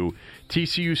TCU.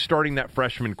 TCU starting that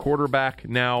freshman quarterback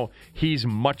now. He's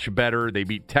much better. They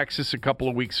beat Texas a couple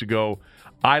of weeks ago.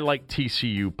 I like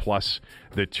TCU plus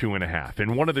the 2.5.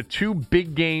 And one of the 2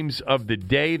 big games of the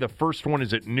day, the first one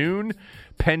is at noon,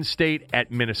 Penn State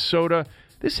at Minnesota.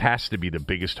 This has to be the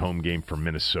biggest home game for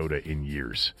Minnesota in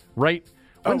years, right?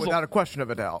 Without a question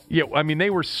of a doubt. Yeah, I mean, they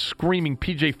were screaming.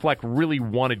 P.J. Fleck really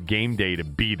wanted game day to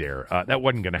be there. That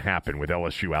wasn't going to happen with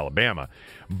LSU, Alabama.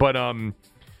 But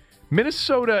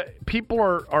Minnesota, people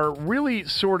are really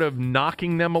sort of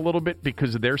knocking them a little bit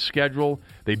because of their schedule.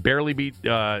 They barely beat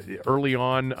early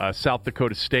on South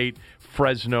Dakota State,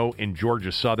 Fresno, and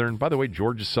Georgia Southern. By the way,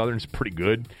 Georgia Southern's pretty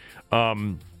good.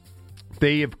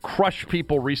 They have crushed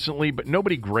people recently, but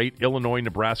nobody great. Illinois,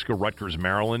 Nebraska, Rutgers,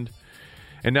 Maryland.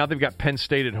 And now they've got Penn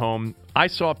State at home. I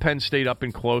saw Penn State up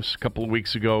and close a couple of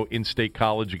weeks ago in State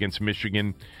College against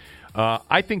Michigan.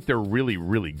 I think they're really,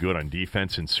 really good on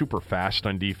defense and super fast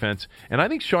on defense. And I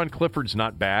think Sean Clifford's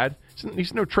not bad.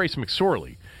 He's no Trace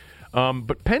McSorley.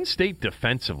 But Penn State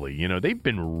defensively, they've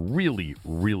been really,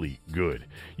 really good.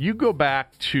 You go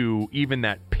back to even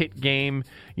that Pitt game.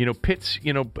 Pitt's,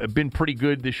 have been pretty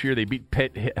good this year. They beat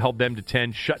Pitt, held them to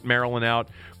 10, shut Maryland out,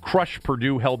 crushed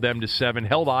Purdue, held them to 7,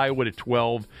 held Iowa to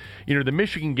 12. The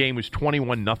Michigan game was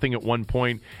 21-0 at one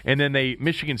point, and then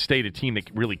Michigan State, a team that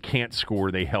really can't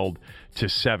score, they held to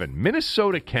 7.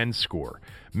 Minnesota can score.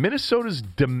 Minnesota's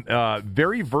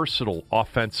very versatile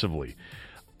offensively.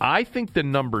 I think the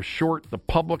number's short. The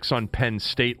public's on Penn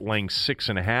State laying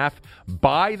 6.5.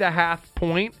 Buy the half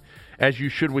point, as you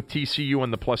should with TCU on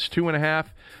the plus 2.5.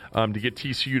 To get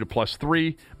TCU to plus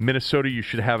 3. Minnesota, you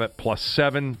should have it plus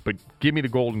 7. But give me the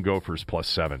Golden Gophers plus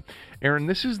 7. Aaron,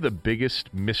 this is the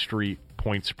biggest mystery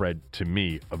point spread to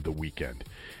me of the weekend.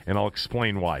 And I'll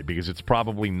explain why, because it's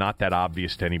probably not that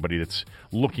obvious to anybody that's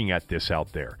looking at this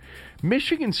out there.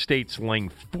 Michigan State's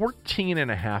laying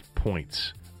 14.5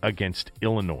 points against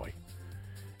Illinois.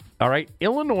 All right,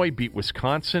 Illinois beat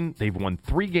Wisconsin. They've won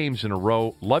 3 games in a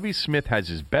row. Lovie Smith has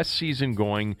his best season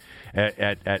going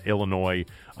at Illinois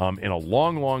in a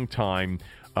long, long time.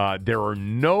 There are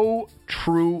no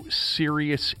true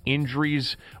serious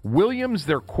injuries. Williams,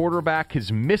 their quarterback,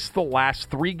 has missed the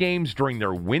last 3 games during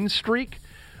their win streak.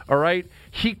 All right,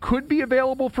 he could be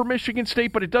available for Michigan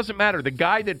State, but it doesn't matter. The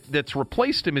guy that's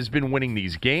replaced him has been winning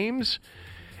these games.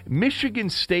 Michigan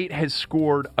State has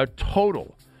scored a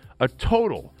total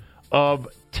of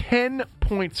 10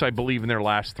 points, I believe, in their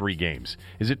last 3 games.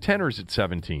 Is it 10 or is it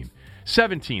 17?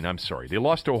 17, I'm sorry. They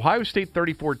lost to Ohio State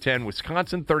 34-10,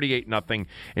 Wisconsin 38-0,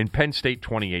 and Penn State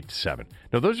 28-7.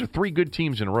 Now, those are 3 good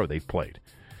teams in a row they've played.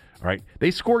 All right,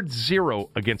 they scored 0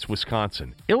 against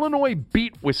Wisconsin. Illinois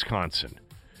beat Wisconsin.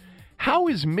 How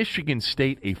is Michigan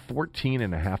State a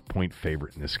 14.5-point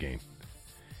favorite in this game?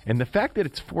 And the fact that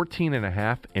it's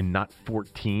 14.5 and not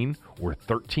 14 or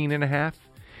 13.5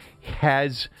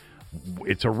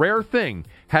 it's a rare thing,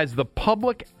 has the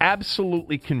public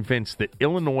absolutely convinced that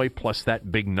Illinois plus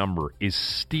that big number is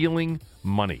stealing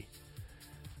money.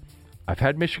 I've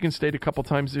had Michigan State a couple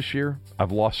times this year.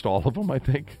 I've lost all of them, I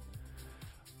think.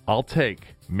 I'll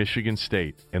take Michigan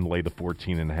State and lay the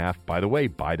 14.5. By the way,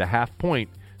 by the half point,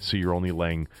 so you're only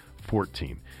laying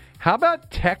 14. How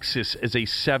about Texas as a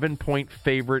 7-point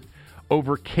favorite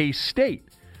over K-State,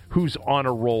 who's on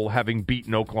a roll having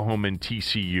beaten Oklahoma and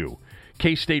TCU?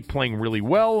 K-State playing really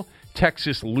well.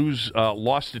 Texas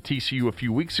lost to TCU a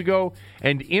few weeks ago.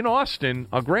 And in Austin,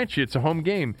 I'll grant you it's a home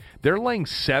game, they're laying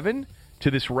 7 to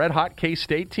this red-hot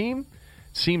K-State team.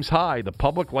 Seems high. The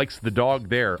public likes the dog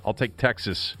there. I'll take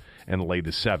Texas and lay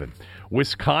the 7.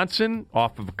 Wisconsin,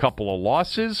 off of a couple of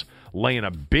losses, laying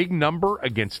a big number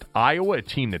against Iowa, a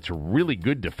team that's really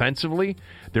good defensively.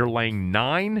 They're laying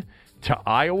 9 to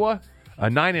Iowa,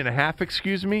 9.5,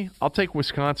 excuse me. I'll take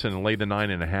Wisconsin and lay the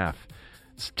 9.5.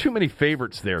 It's too many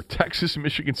favorites there. Texas,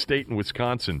 Michigan State, and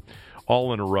Wisconsin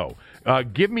all in a row.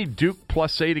 Give me Duke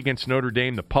plus 8 against Notre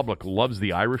Dame. The public loves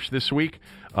the Irish this week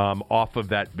off of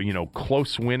that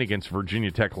close win against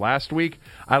Virginia Tech last week.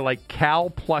 I like Cal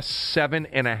plus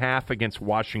 7.5 against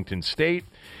Washington State.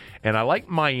 And I like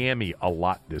Miami a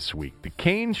lot this week. The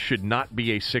Canes should not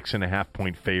be a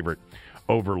 6.5-point favorite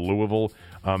over Louisville.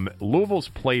 Louisville's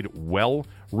played well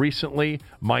recently.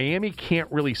 Miami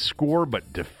can't really score,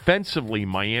 but defensively,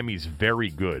 Miami's very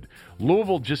good.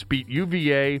 Louisville just beat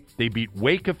UVA. They beat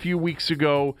Wake a few weeks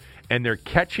ago, and they're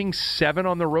catching 7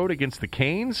 on the road against the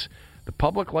Canes. The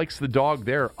public likes the dog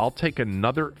there. I'll take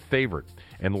another favorite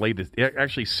and lay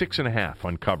actually 6.5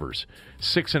 on covers.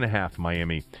 6.5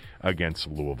 Miami against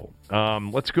Louisville.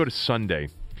 Let's go to Sunday,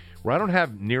 where I don't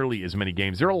have nearly as many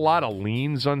games. There are a lot of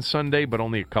leans on Sunday, but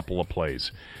only a couple of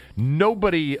plays.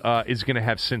 Nobody is going to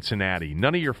have Cincinnati.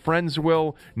 None of your friends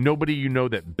will. Nobody you know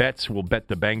that bets will bet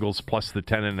the Bengals plus the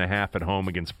 10.5 at home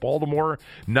against Baltimore.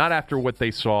 Not after what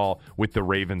they saw with the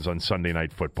Ravens on Sunday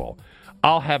Night Football.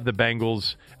 I'll have the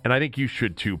Bengals, and I think you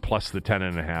should too, plus the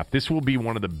 10.5. This will be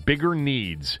one of the bigger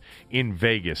needs in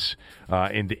Vegas,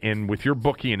 and with your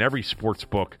bookie and every sports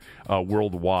book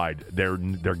worldwide. They're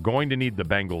going to need the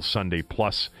Bengals Sunday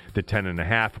plus the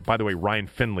 10.5. By the way, Ryan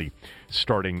Finley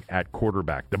starting at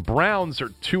quarterback. The Browns are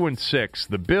 2-6.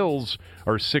 The Bills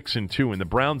are 6-2, and the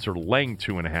Browns are laying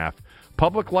 2.5.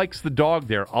 Public likes the dog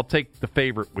there. I'll take the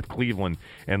favorite with Cleveland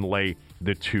and lay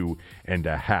the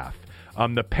 2.5.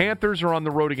 The Panthers are on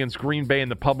the road against Green Bay, and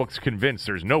the public's convinced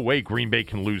there's no way Green Bay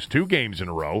can lose 2 games in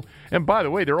a row. And by the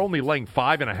way, they're only laying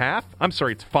 5.5. I'm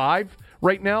sorry, it's 5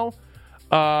 right now.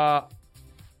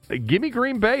 Give me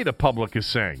Green Bay, the public is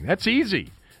saying. That's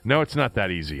easy. No, it's not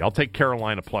that easy. I'll take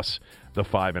Carolina plus the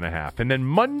 5.5. And then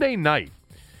Monday night,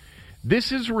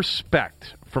 this is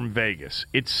respect from Vegas.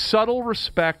 It's subtle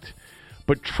respect,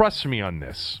 but trust me on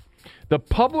this. The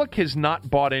public has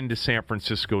not bought into San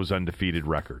Francisco's undefeated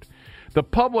record. The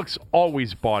public's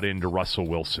always bought into Russell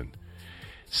Wilson.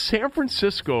 San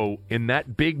Francisco, in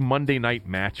that big Monday night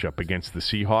matchup against the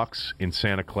Seahawks in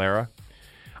Santa Clara,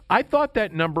 I thought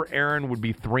that number, Aaron, would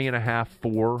be 3.5,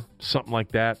 4, something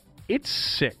like that. It's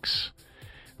 6.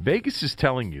 Vegas is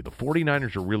telling you the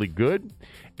 49ers are really good,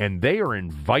 and they are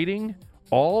inviting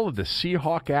all of the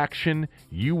Seahawk action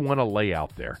you want to lay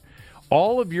out there.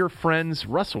 All of your friends,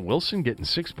 Russell Wilson getting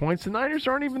 6 points. The Niners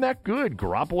aren't even that good.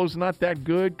 Garoppolo's not that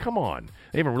good. Come on.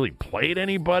 They haven't really played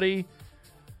anybody.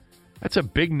 That's a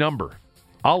big number.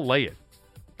 I'll lay it.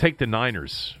 Take the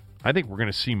Niners. I think we're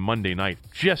going to see Monday night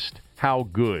just how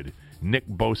good Nick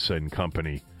Bosa and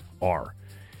company are.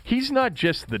 He's not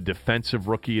just the defensive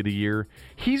rookie of the year.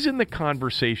 He's in the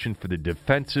conversation for the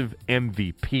defensive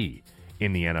MVP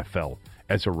in the NFL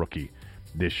as a rookie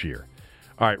this year.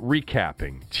 All right,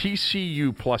 recapping.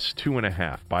 TCU plus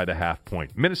 2.5 by the half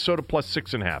point. Minnesota plus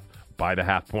 6.5 by the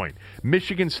half point.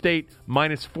 Michigan State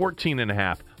minus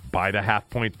 14.5 by the half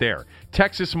point there.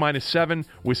 Texas minus 7.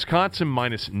 Wisconsin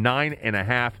minus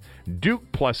 9.5.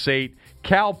 Duke plus 8.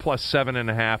 Cal plus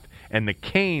 7.5. And the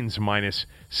Canes minus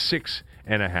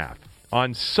 6.5.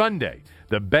 On Sunday,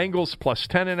 the Bengals plus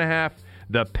 10.5.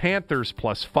 The Panthers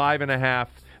plus 5.5.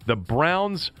 The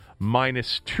Browns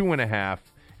minus 2.5.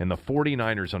 And the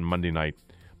 49ers on Monday night,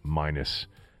 minus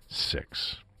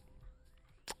 6.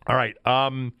 All right.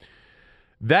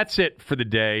 That's it for the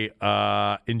day.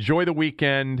 Enjoy the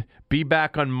weekend. Be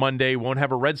back on Monday. Won't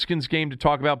have a Redskins game to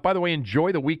talk about. By the way,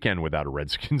 enjoy the weekend without a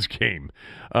Redskins game.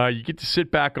 You get to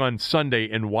sit back on Sunday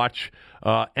and watch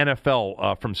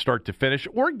NFL from start to finish,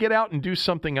 or get out and do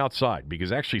something outside,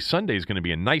 because actually Sunday is going to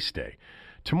be a nice day.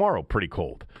 Tomorrow, pretty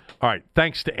cold. All right.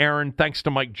 Thanks to Aaron. Thanks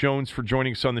to Mike Jones for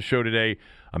joining us on the show today.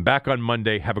 I'm back on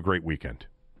Monday. Have a great weekend.